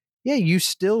like, yeah, you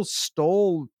still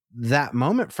stole that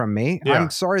moment from me. Yeah.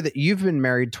 I'm sorry that you've been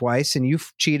married twice and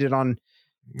you've cheated on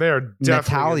they are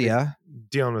definitely Natalia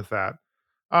dealing with that.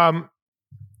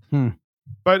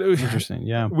 But interesting.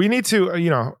 Yeah. We need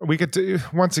to, we could,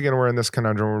 once again, we're in this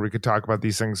conundrum where we could talk about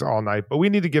these things all night, but we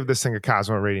need to give this thing a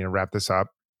Cosmo rating and wrap this up.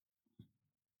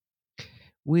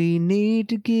 We need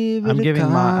to give I'm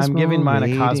giving mine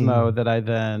a Cosmo that I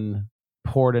then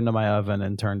poured into my oven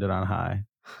and turned it on high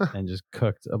and just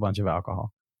cooked a bunch of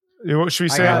alcohol. Should we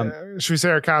say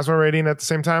our Cosmo rating at the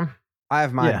same time? I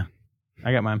have mine. Yeah,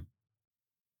 I got mine.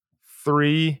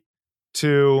 3,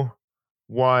 2,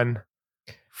 1.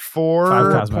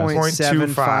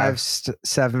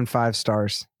 4.75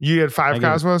 stars. You had 5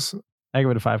 Cosmos? I give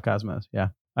it a 5 Cosmos. Yeah.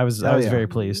 I was very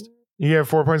pleased. You have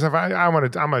 4.75? I'm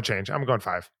gonna change. I'm going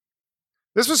 5.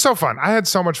 This was so fun. I had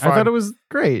so much fun. I thought it was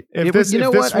great. I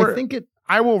think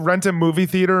I will rent a movie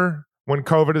theater when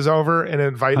COVID is over and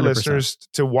invite 100%. listeners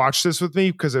to watch this with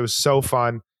me because it was so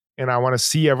fun. And I want to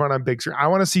see everyone on big screen. I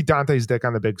want to see Dante's dick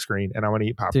on the big screen, and I want to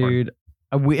eat popcorn. Dude,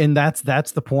 and that's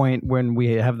the point when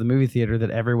we have the movie theater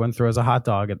that everyone throws a hot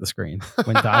dog at the screen.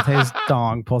 When Dante's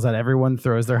dong pulls out, everyone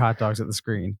throws their hot dogs at the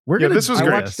screen. This was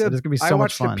great. It's gonna be so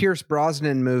much fun. I watched a Pierce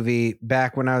Brosnan movie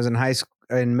back when I was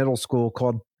in middle school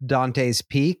called Dante's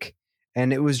Peak,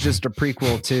 and it was just a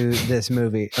prequel to this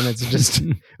movie. And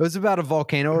it was about a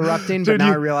volcano erupting, but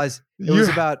now I realize it was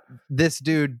about this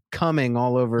dude coming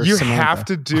all over. You Samantha. have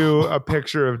to do a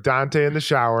picture of Dante in the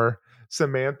shower,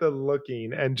 Samantha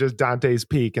looking, and just Dante's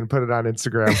Peak, and put it on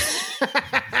Instagram.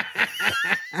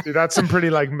 Dude, that's some pretty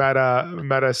like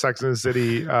meta Sex and the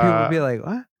City. People will be like,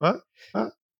 what?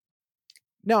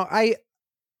 No,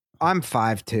 I'm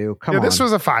 5'2". Come on. This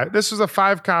was a 5. This was a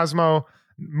 5 Cosmo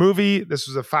movie. This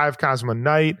was a 5 Cosmo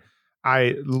night.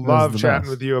 I love chatting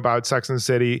with you about Sex and the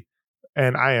City,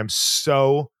 and I am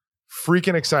so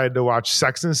freaking excited to watch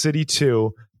Sex and the City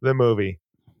 2, the movie.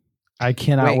 I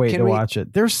cannot wait can to we- watch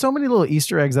it. There's so many little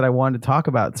Easter eggs that I wanted to talk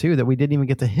about too that we didn't even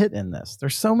get to hit in this.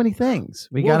 There's so many things.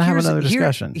 We got to have another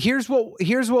discussion. Here's what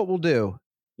we'll do.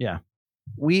 Yeah.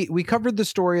 We covered the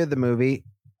story of the movie.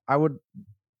 I would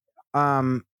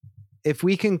if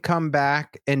we can come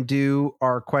back and do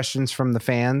our questions from the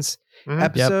fans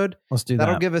episode, Let's do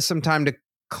that'll that. give us some time to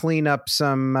clean up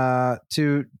some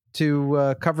to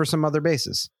cover some other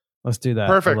bases. Let's do that.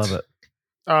 Perfect. I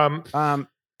love it.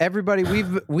 Everybody,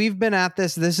 we've been at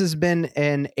this. This has been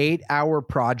an 8-hour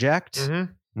project, Mhm.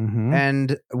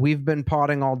 and we've been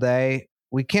potting all day.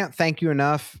 We can't thank you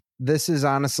enough. This is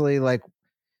honestly like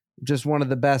just one of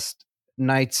the best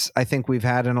nights I think we've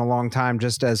had in a long time,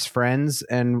 just as friends,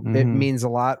 and it Mhm. means a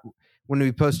lot. When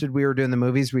we posted we were doing the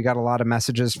movies, we got a lot of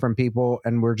messages from people,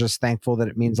 and we're just thankful that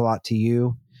it means a lot to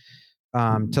you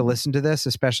to listen to this,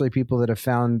 especially people that have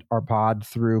found our pod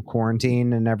through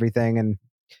quarantine and everything.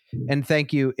 And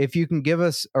thank you. If you can give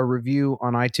us a review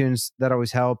on iTunes, that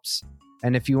always helps.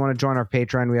 And if you want to join our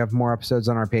Patreon, we have more episodes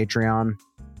on our Patreon.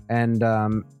 And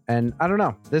I don't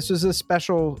know. This was a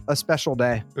special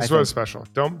day. This I was think. special.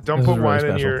 Don't This was put really wine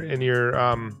special. in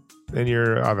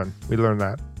your oven. We learned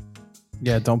that.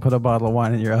 Yeah, don't put a bottle of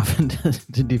wine in your oven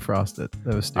to defrost it.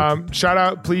 That was stupid. Shout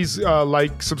out, please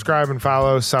like, subscribe, and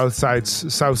follow South Slope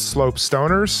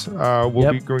Stoners.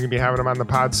 We're going to be having them on the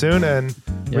pod soon, and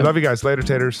we Yep. love you guys. Later,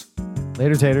 taters.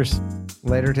 Later, taters.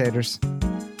 Later, taters.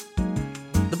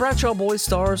 The Bradshaw Boys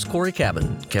stars Corey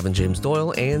Cabin, Kevin James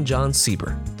Doyle, and John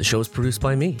Sieber. The show is produced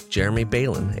by me, Jeremy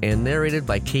Balin, and narrated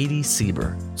by Katie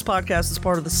Sieber. This podcast is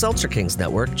part of the Seltzer Kings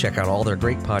Network. Check out all their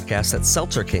great podcasts at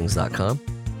seltzerkings.com.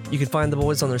 You can find the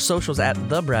boys on their socials at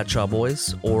The Bradshaw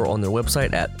Boys or on their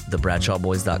website at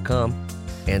thebradshawboys.com.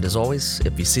 And as always,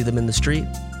 if you see them in the street,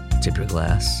 tip your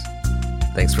glass.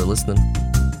 Thanks for listening.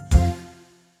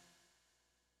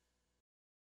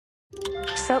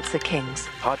 Seltzer Kings.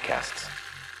 Podcasts.